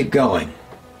 Let me keep going.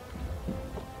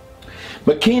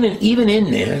 But Canaan, even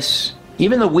in this,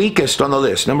 even the weakest on the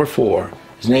list, number 4,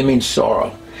 His name means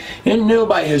sorrow. And knew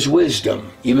by his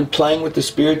wisdom, even playing with the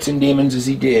spirits and demons as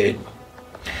he did,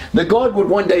 that God would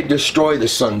one day destroy the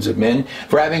sons of men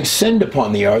for having sinned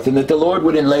upon the earth, and that the Lord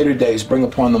would in later days bring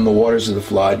upon them the waters of the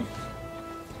flood.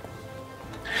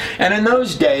 And in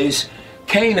those days,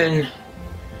 Canaan,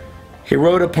 he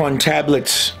wrote upon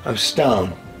tablets of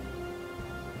stone.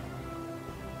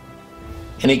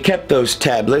 And he kept those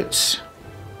tablets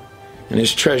in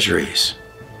his treasuries.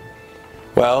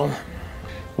 Well,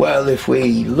 if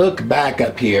we look back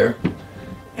up here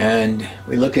and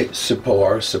we look at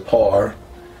Sippar,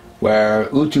 where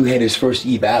Utu had his first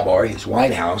Ebabar, his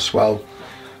White House, well,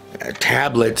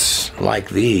 tablets like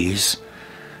these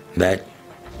that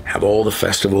have all the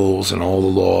festivals and all the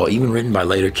law, even written by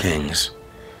later kings,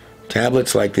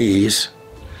 tablets like these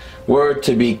were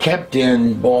to be kept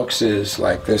in boxes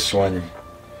like this one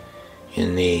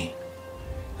in the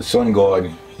sun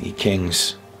god, the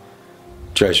king's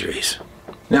treasuries.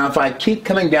 Now, if I keep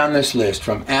coming down this list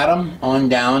from Adam on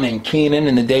down, and Canaan,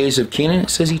 in the days of Canaan, it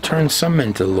says he turned some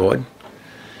men to the Lord.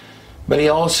 But he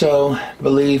also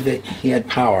believed that he had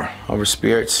power over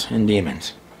spirits and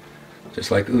demons,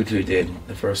 just like Utu did,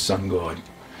 the first sun god.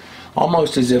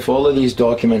 Almost as if all of these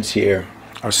documents here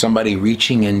are somebody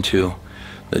reaching into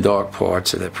the dark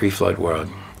parts of the pre-flood world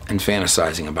and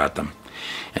fantasizing about them,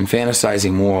 and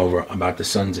fantasizing moreover about the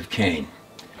sons of Cain,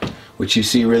 which you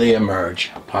see really emerge,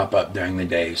 pop up during the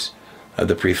days of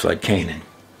the pre-flood Canaan.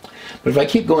 But if I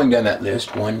keep going down that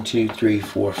list, 1, 2, 3,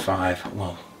 4, 5,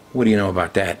 well, what do you know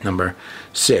about that? Number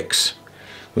 6.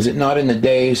 Was it not in the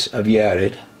days of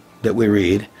Yared that we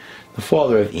read, the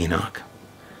father of Enoch?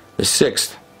 The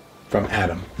 6th from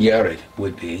Adam, Yared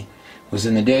would be, was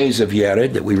in the days of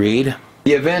Yared that we read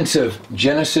the events of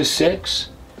Genesis 6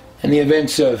 and the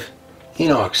events of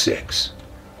Enoch 6,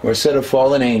 where a set of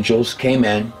fallen angels came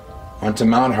in onto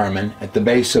Mount Hermon, at the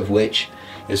base of which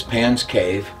is Pan's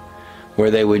cave,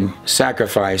 where they would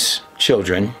sacrifice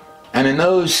children. And in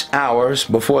those hours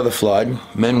before the flood,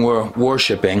 men were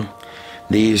worshiping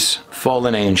these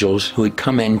fallen angels who had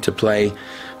come in to play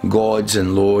gods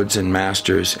and lords and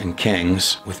masters and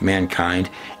kings with mankind,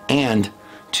 and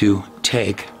to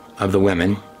take of the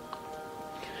women.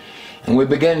 And we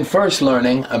begin first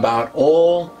learning about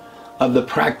all of the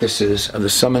practices of the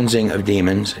summoning of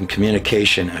demons and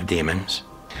communication of demons.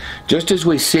 Just as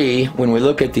we see when we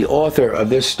look at the author of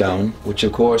this stone, which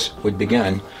of course would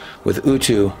begin with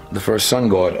Utu, the first sun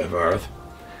god of earth.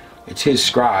 It's his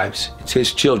scribes, it's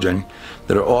his children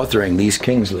that are authoring these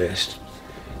kings' lists.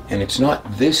 And it's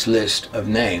not this list of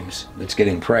names that's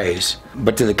getting praise,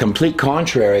 but to the complete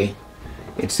contrary,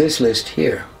 it's this list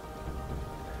here,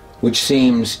 which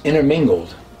seems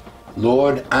intermingled.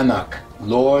 Lord Anak,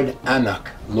 Lord Anak,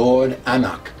 Lord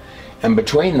Anak. And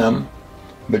between them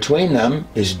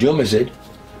is Dumazid,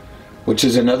 which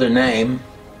is another name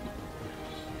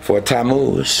for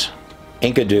Tammuz,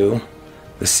 Enkidu,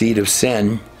 the seed of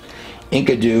sin.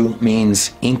 Enkidu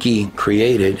means Enki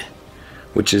created,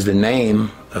 which is the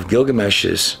name of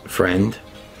Gilgamesh's friend.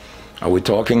 Are we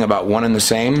talking about one and the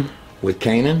same with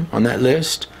Canaan on that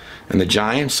list, and the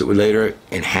giants that would later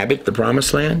inhabit the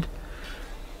promised land?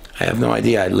 I have no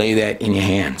idea. I'd lay that in your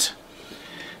hands.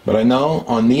 But I know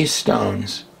on these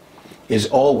stones is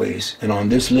always, and on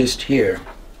this list here,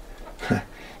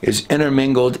 is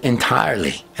intermingled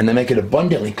entirely, and they make it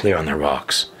abundantly clear on the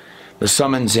rocks. The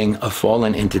summoning of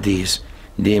fallen entities,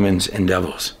 demons and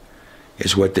devils,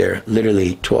 is what they're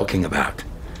literally talking about.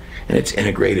 And it's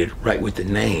integrated right with the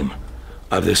name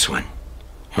of this one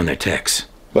on their text.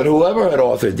 But whoever had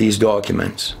authored these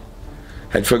documents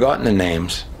had forgotten the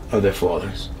names of their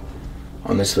fathers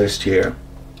on this list here.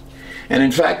 And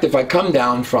in fact, if I come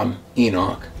down from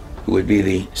Enoch, who would be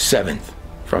the 7th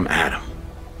from Adam,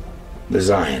 the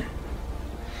Zion,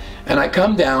 and I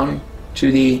come down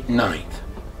to the 9th,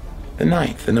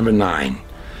 the number 9,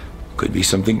 could be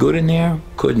something good in there,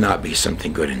 could not be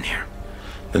something good in there.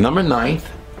 The number 9th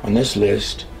on this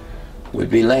list would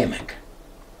be Lamech.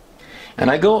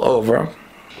 And I go over,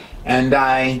 and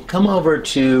I come over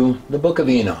to the book of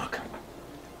Enoch,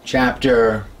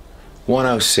 chapter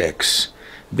 106,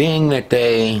 being that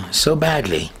they so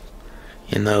badly,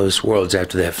 in those worlds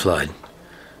after that flood,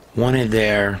 wanted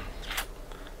their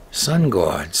sun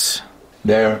gods,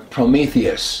 their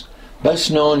Prometheus,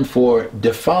 best known for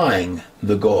defying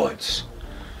the gods.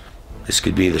 This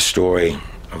could be the story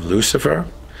of Lucifer,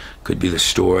 could be the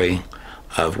story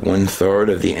of 1/3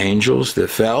 of the angels that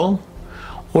fell,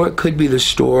 or it could be the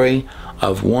story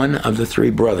of one of the 3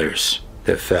 brothers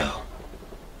that fell,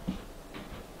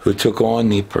 who took on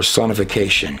the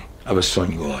personification of a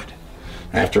sun god.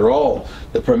 After all,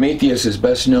 the Prometheus is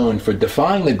best known for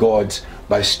defying the gods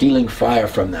by stealing fire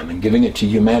from them and giving it to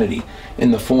humanity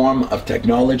in the form of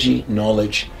technology,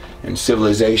 knowledge, and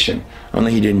civilization.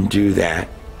 Only he didn't do that.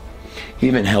 He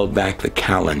even held back the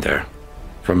calendar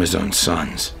from his own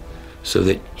sons so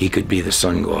that he could be the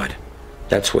sun god.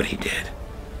 That's what he did.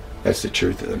 That's the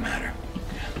truth of the matter.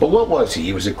 But what was he?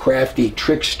 He was a crafty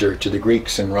trickster to the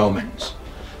Greeks and Romans,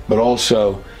 but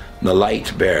also the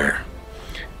light bearer,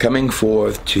 coming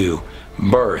forth to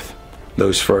birth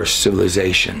those first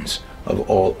civilizations of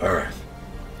all earth.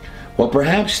 Well,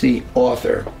 perhaps the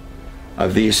author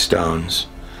of these stones,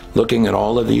 looking at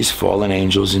all of these fallen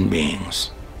angels and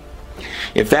beings,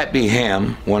 if that be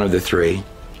Ham, one of the three,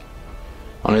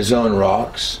 on his own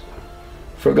rocks,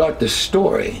 forgot the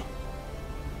story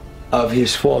of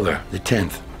his father, the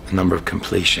 10th, number of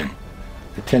completion,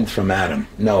 the 10th from Adam,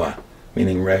 Noah,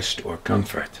 meaning rest or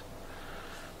comfort.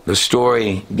 The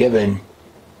story given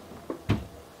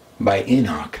by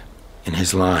Enoch in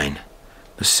his line,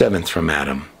 the 7th from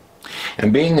Adam.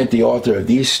 And being that the author of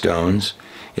these stones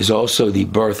is also the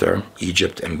birther,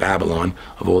 Egypt and Babylon,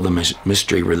 of all the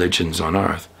mystery religions on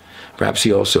earth, perhaps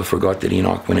he also forgot that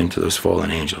Enoch went into those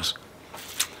fallen angels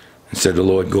and said, "The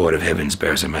Lord God of heavens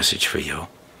bears a message for you.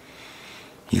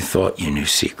 You thought you knew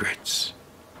secrets.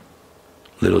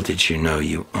 Little did you know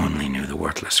you only knew the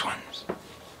worthless ones."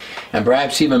 And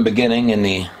perhaps even beginning in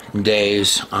the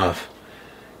days of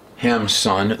Ham's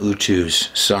son, Utu's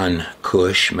son,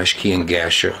 Cush, Meshki and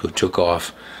Gasher, who took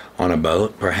off on a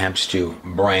boat, perhaps to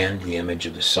brand the image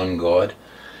of the sun god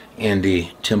and the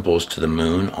temples to the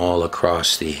moon all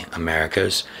across the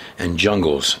Americas and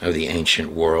jungles of the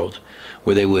ancient world,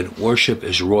 where they would worship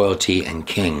as royalty and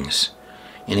kings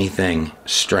anything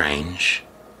strange.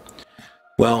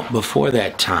 Well, before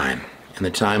that time, in the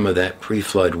time of that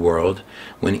pre-flood world,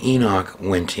 when Enoch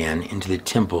went into the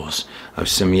temples of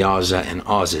Semyaza and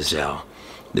Azazel,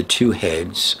 the two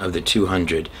heads of the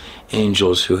 200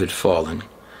 angels who had fallen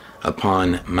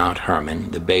upon Mount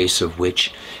Hermon, the base of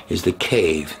which is the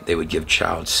cave they would give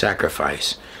child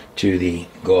sacrifice to the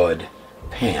god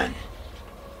Pan.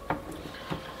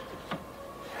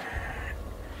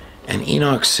 And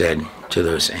Enoch said to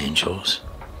those angels,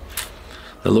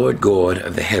 "The Lord God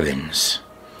of the heavens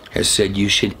has said you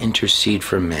should intercede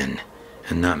for men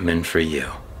and not men for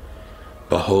you.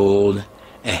 Behold,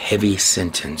 a heavy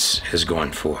sentence has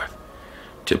gone forth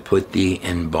to put thee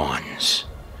in bonds.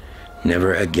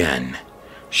 Never again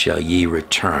shall ye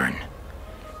return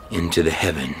into the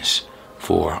heavens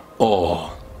for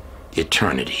all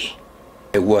eternity."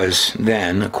 It was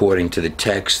then, according to the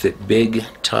text, that big,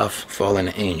 tough,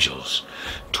 fallen angels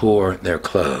tore their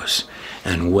clothes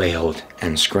and wailed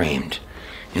and screamed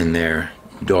in their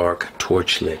dark,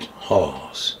 torchlit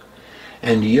halls.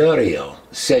 And Uriel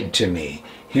said to me,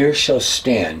 "Here shall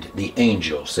stand the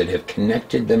angels that have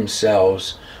connected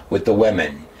themselves with the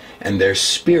women, and their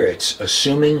spirits,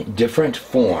 assuming different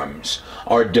forms,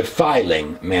 are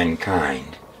defiling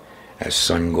mankind as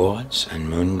sun gods and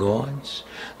moon gods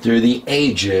through the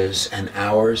ages and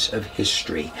hours of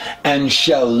history, and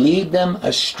shall lead them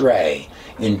astray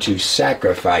into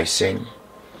sacrificing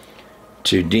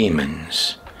to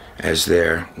demons as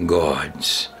their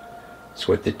gods." That's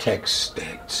what the text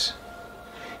states.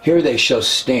 Here they shall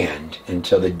stand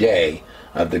until the day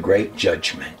of the great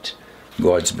judgment.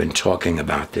 God's been talking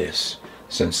about this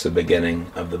since the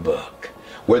beginning of the book,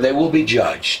 where they will be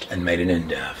judged and made an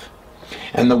end of.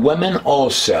 And the women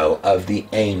also of the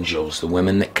angels, the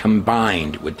women that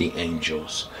combined with the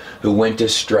angels who went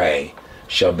astray,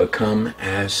 shall become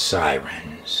as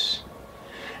sirens.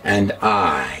 And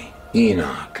I,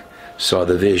 Enoch, saw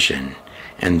the vision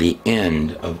and the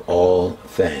end of all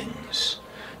things.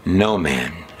 No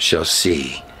man shall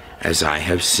see as I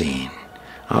have seen.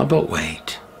 But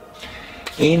wait.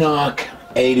 Enoch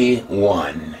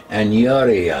 81, and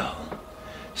Uriel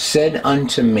said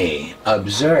unto me,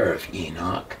 "Observe,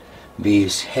 Enoch,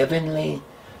 these heavenly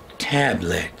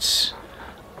tablets."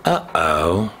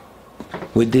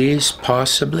 Would these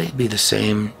possibly be the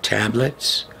same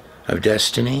tablets of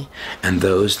destiny and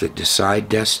those that decide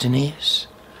destinies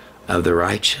of the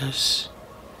righteous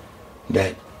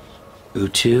that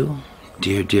Utu,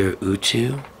 dear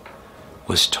Utu,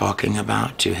 was talking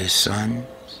about to his sons,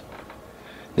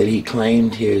 that he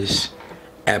claimed his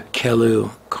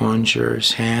Apkelu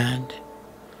conjurers had?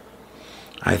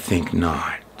 I think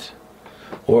not.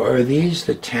 Or are these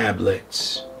the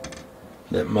tablets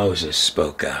that Moses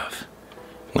spoke of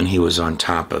when he was on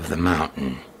top of the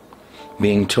mountain,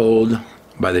 being told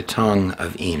by the tongue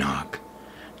of Enoch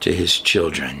to his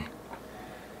children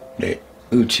that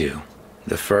Utu,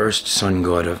 the first sun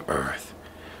god of earth,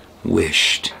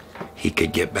 wished he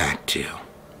could get back to?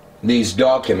 These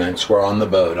documents were on the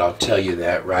boat, I'll tell you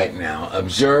that right now.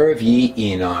 Observe ye,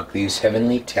 Enoch, these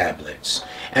heavenly tablets,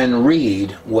 and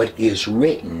read what is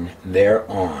written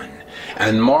thereon,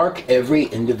 and mark every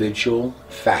individual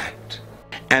fact.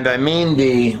 And I mean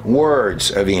the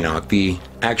words of Enoch, the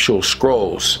actual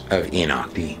scrolls of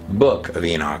Enoch. The book of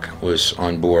Enoch was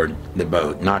on board the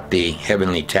boat, not the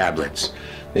heavenly tablets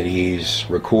that he's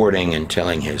recording and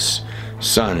telling his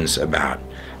sons about.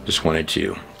 Just wanted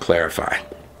to clarify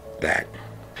that.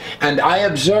 And I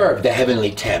observed the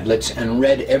heavenly tablets and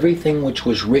read everything which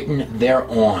was written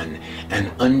thereon,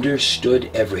 and understood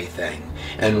everything,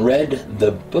 and read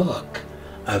the book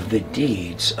of the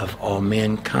deeds of all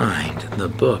mankind, the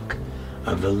book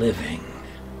of the living,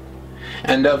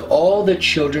 and of all the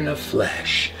children of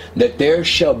flesh that there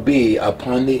shall be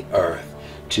upon the earth,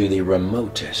 to the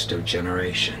remotest of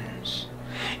generations.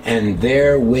 And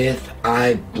therewith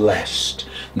I blessed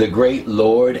the great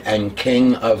Lord and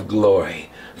King of glory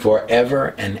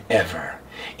forever and ever,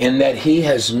 in that he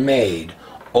has made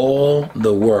all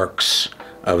the works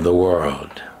of the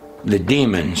world. The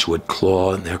demons would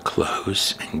claw their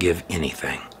clothes and give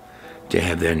anything to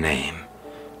have their name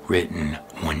written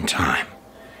one time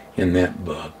in that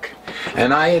book.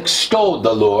 And I extolled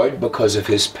the Lord because of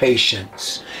his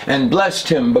patience, and blessed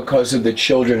him because of the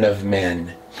children of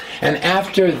men. And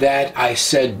after that I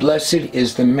said, blessed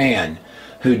is the man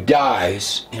who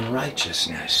dies in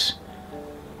righteousness.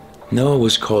 Noah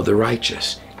was called the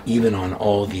righteous, even on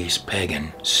all these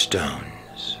pagan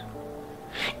stones,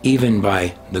 even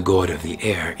by the god of the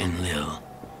air Enlil,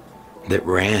 that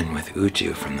ran with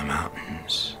Utu from the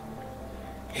mountains.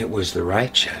 It was the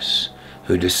righteous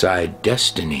who decide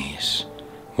destinies,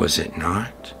 was it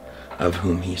not, of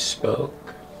whom he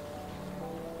spoke?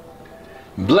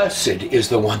 Blessed is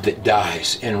the one that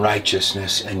dies in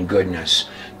righteousness and goodness,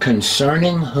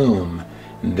 concerning whom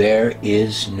there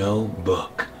is no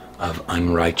book of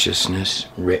unrighteousness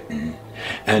written,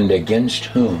 and against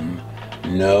whom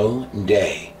no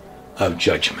day of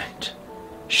judgment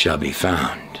shall be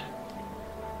found.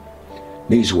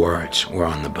 These words were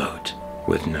on the boat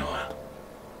with Noah.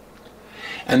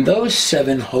 And those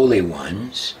 7 holy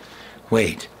ones,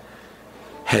 wait,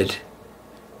 had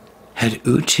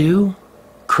Utu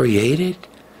created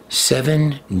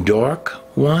 7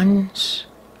 dark ones?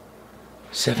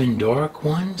 7 dark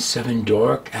ones? 7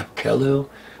 dark Apkelu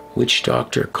witch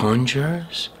doctor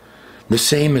conjurers? The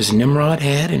same as Nimrod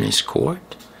had in his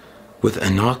court, with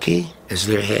Anaki as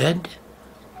their head,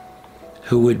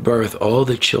 who would birth all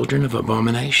the children of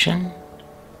abomination?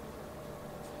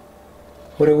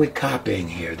 What are we copying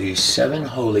here? These 7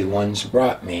 holy ones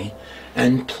brought me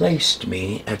and placed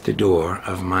me at the door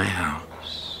of my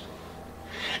house,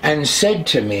 and said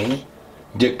to me,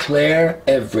 declare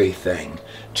everything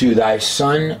to thy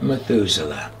son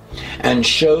Methuselah, and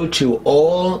show to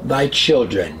all thy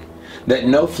children that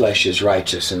no flesh is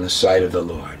righteous in the sight of the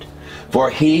Lord, for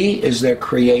he is their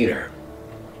creator.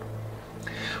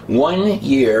 1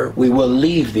 year we will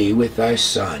leave thee with thy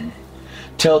son,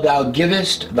 till thou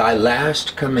givest thy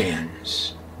last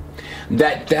commands,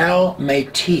 that thou may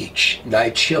teach thy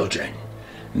children.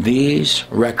 These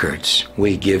records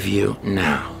we give you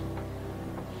now,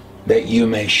 that you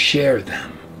may share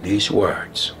them, these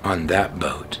words, on that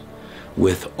boat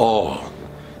with all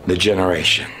the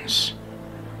generations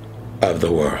of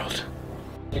the world.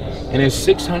 In his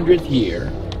 600th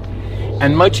year,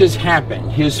 and much has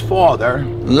happened, his father,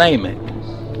 Lamech,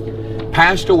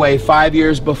 passed away 5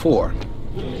 years before,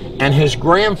 and his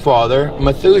grandfather,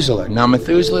 Methuselah. Now,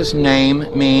 Methuselah's name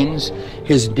means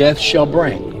his death shall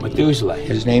bring. Methuselah,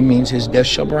 his name means his death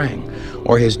shall bring,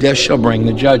 or his death shall bring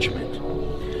the judgment.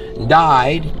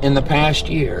 Died in the past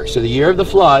year. So the year of the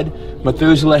flood,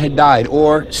 Methuselah had died,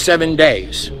 or 7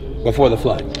 days before the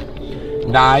flood.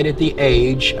 Died at the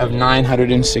age of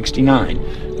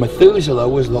 969. Methuselah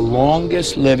was the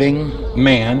longest living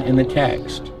man in the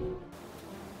text.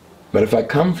 But if I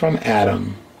come from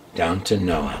Adam down to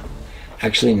Noah,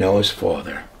 actually Noah's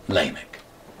father, Lamech,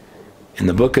 in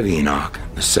the book of Enoch,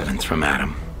 the 7th from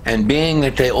Adam, and being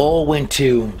that they all went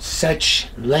to such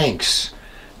lengths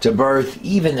to birth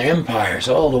even their empires,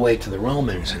 all the way to the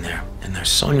Romans and their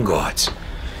sun gods,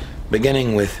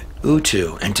 beginning with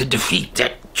Utu, and to defeat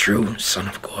that true Son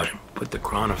of God and put the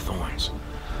crown of thorns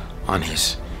on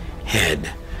his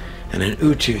head. And in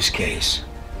Utu's case,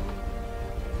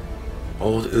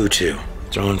 old Utu,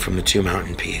 thrown from the 2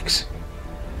 mountain peaks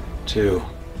to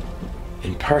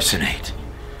impersonate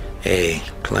a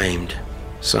claimed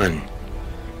sun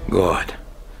god.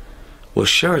 Well,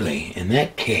 surely, in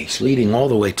that case, leading all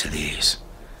the way to these,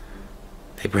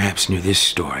 they perhaps knew this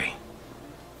story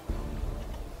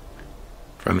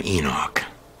from Enoch,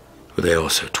 were they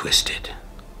also twisted.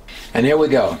 And here we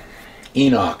go.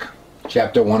 Enoch,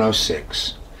 chapter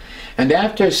 106. And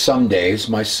after some days,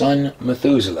 my son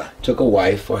Methuselah took a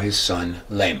wife for his son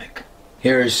Lamech.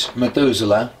 Here's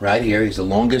Methuselah, right here. He's the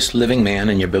longest living man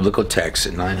in your biblical text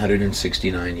at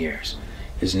 969 years.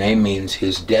 His name means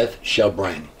his death shall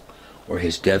bring, or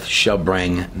his death shall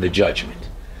bring the judgment.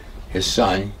 His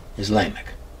son is Lamech,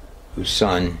 whose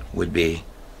son would be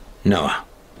Noah.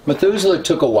 Methuselah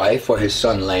took a wife for his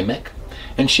son Lamech,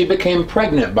 and she became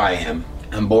pregnant by him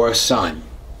and bore a son.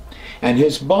 And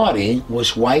his body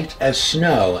was white as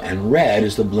snow and red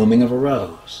as the blooming of a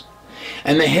rose.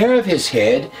 And the hair of his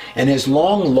head and his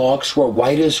long locks were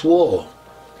white as wool,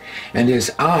 and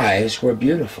his eyes were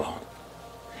beautiful.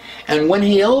 And when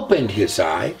he opened his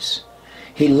eyes,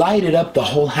 he lighted up the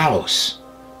whole house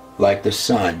like the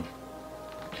sun.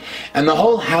 And the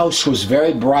whole house was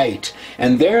very bright,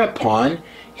 and thereupon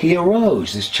he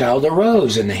arose, this child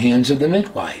arose in the hands of the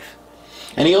midwife.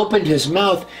 And he opened his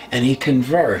mouth, and he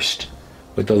conversed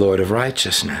with the Lord of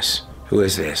righteousness. Who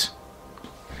is this?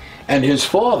 And his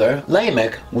father,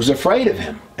 Lamech, was afraid of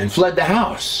him, and fled the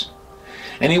house.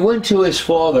 And he went to his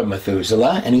father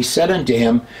Methuselah, and he said unto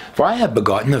him, For I have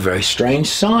begotten a very strange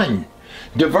son,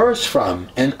 diverse from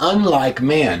and unlike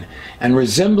man, and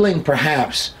resembling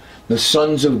perhaps the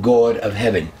sons of God of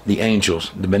heaven, the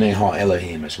angels, the B'nai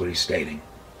Ha-Elohim is what he's stating.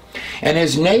 And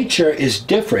his nature is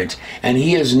different, and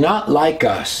he is not like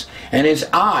us, and his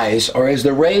eyes are as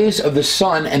the rays of the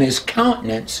sun, and his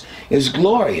countenance is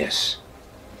glorious.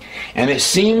 And it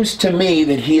seems to me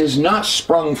that he is not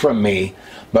sprung from me,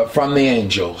 but from the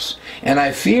angels. And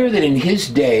I fear that in his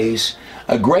days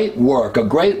a great work, a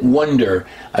great wonder,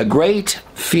 a great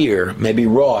fear may be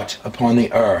wrought upon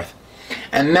the earth.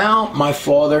 And now, my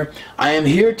father, I am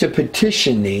here to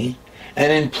petition thee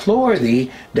and implore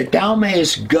thee that thou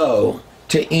mayest go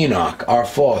to Enoch, our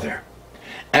father,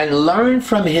 and learn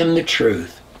from him the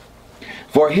truth.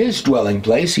 For his dwelling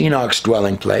place, Enoch's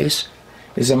dwelling place,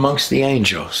 is amongst the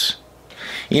angels.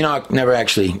 Enoch never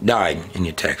actually died in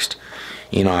your text.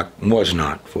 Enoch was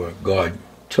not, for God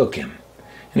took him.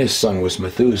 And his son was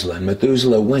Methuselah, and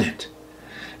Methuselah went.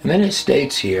 And then it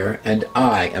states here, and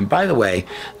by the way,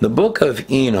 the book of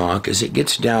Enoch, as it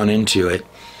gets down into it,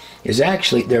 is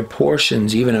actually, there are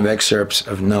portions even of excerpts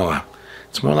of Noah.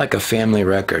 It's more like a family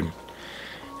record.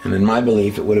 And in my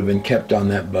belief, it would have been kept on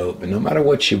that boat. But no matter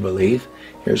what you believe,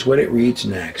 here's what it reads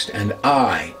next. And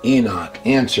I, Enoch,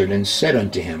 answered and said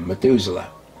unto him, Methuselah,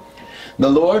 the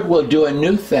Lord will do a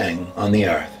new thing on the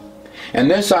earth, and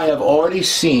this I have already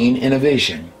seen in a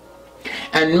vision,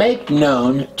 and make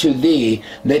known to thee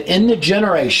that in the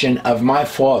generation of my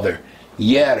father,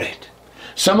 Yered,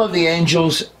 some of the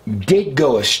angels did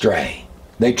go astray.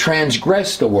 They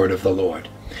transgressed the word of the Lord.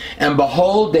 And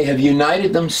behold, they have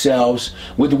united themselves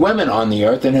with women on the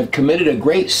earth, and have committed a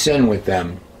great sin with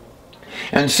them.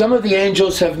 And some of the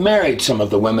angels have married some of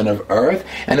the women of earth,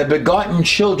 and have begotten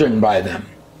children by them.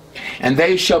 And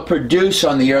they shall produce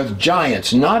on the earth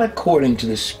giants, not according to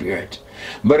the Spirit,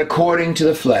 but according to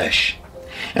the flesh.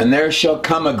 And there shall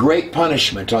come a great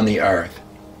punishment on the earth.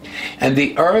 And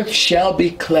the earth shall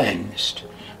be cleansed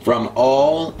from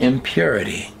all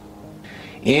impurity.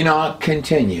 Enoch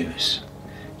continues,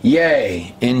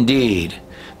 Yea, indeed,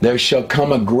 there shall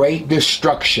come a great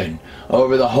destruction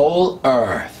over the whole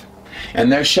earth,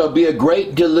 and there shall be a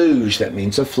great deluge, that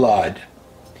means a flood,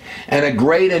 and a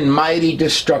great and mighty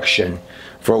destruction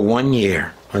for 1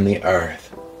 year on the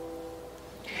earth.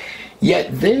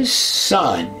 Yet this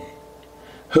son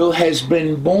who has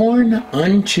been born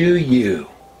unto you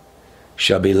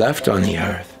shall be left on the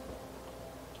earth,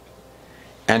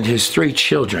 and his 3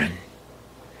 children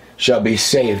shall be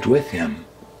saved with him,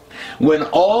 when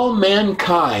all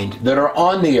mankind that are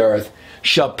on the earth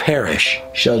shall perish,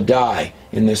 shall die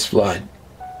in this flood.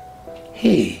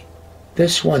 He,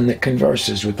 this one that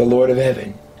converses with the Lord of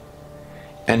heaven,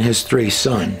 and his 3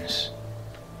 sons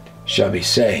shall be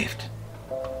saved.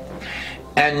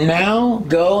 And now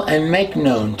go and make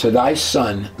known to thy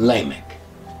son Lamech,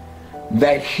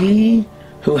 that he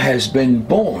who has been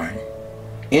born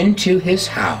into his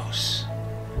house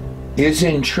is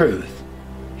in truth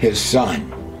his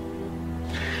son.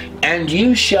 And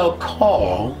you shall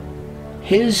call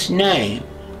his name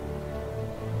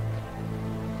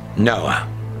Noah.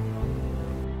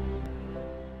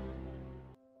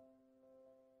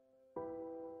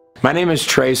 My name is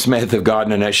Trey Smith of God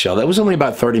in a Nutshell. That was only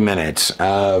about 30 minutes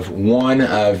of one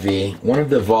of the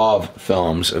VOV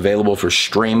films available for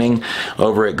streaming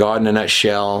over at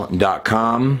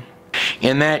godinanutshell.com.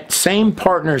 In that same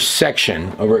partners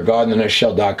section over at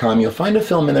godinthenushell.com, you'll find a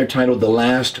film in there titled The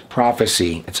Last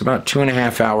Prophecy. It's about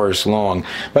 2.5 hours long.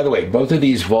 By the way, both of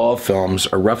these Volv films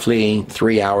are roughly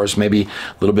 3 hours, maybe a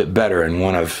little bit better in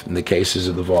one of the cases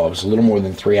of the Volvs, a little more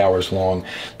than 3 hours long.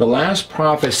 The Last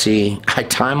Prophecy, I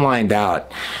timelined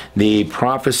out the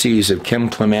prophecies of Kim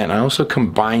Clement. I also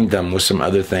combined them with some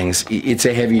other things. It's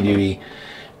a heavy-duty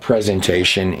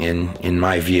presentation in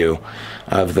my view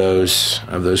of those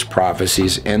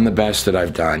prophecies, and the best that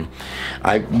I've done.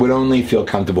 I would only feel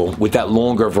comfortable with that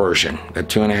longer version, that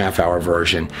 2.5 hour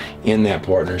version, in that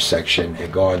partners section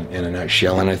at God in a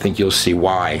Nutshell, and I think you'll see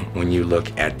why when you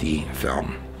look at the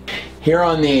film. Here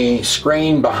on the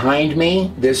screen behind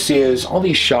me, this is all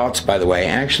these shots, by the way.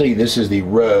 Actually, this is the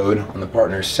road on the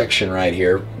partners section right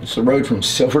here. It's the road from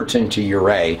Silverton to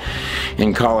Ouray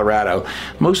in Colorado.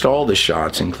 Most all the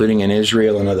shots, including in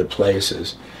Israel and other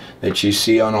places, that you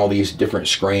see on all these different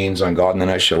screens on God in the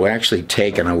Nutshell were actually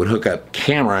taken. I would hook up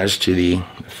cameras to the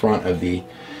front of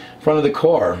the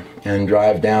car and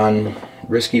drive down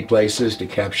risky places to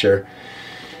capture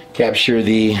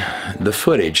the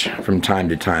footage from time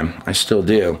to time. I still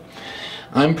do.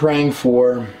 I'm praying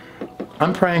for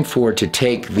to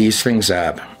take these things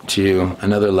up to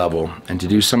another level and to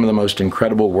do some of the most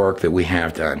incredible work that we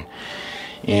have done.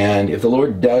 And if the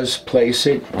Lord does place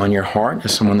it on your heart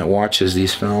as someone that watches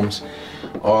these films,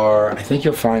 I think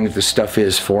you'll find that this stuff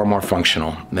is far more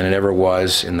functional than it ever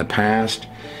was in the past.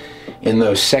 In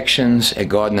those sections at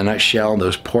God in a Nutshell,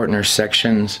 those partner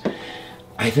sections,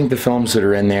 I think the films that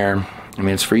are in there, I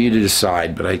mean, it's for you to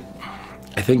decide, but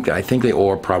I think they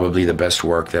all are probably the best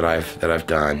work that I've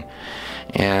done.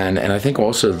 And I think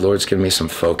also the Lord's given me some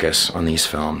focus on these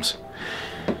films.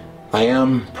 I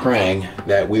am praying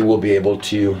that we will be able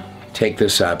to take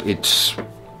this up. It's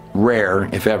rare,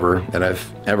 if ever, that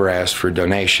I've ever asked for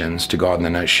donations to God in a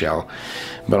Nutshell.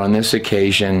 But on this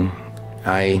occasion,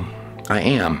 I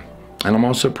am. And I'm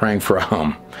also praying for a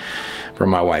home for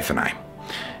my wife and I.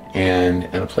 And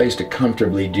a place to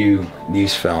comfortably do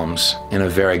these films in a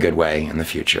very good way in the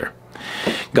future.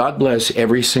 God bless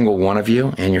every single one of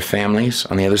you and your families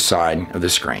on the other side of the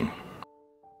screen.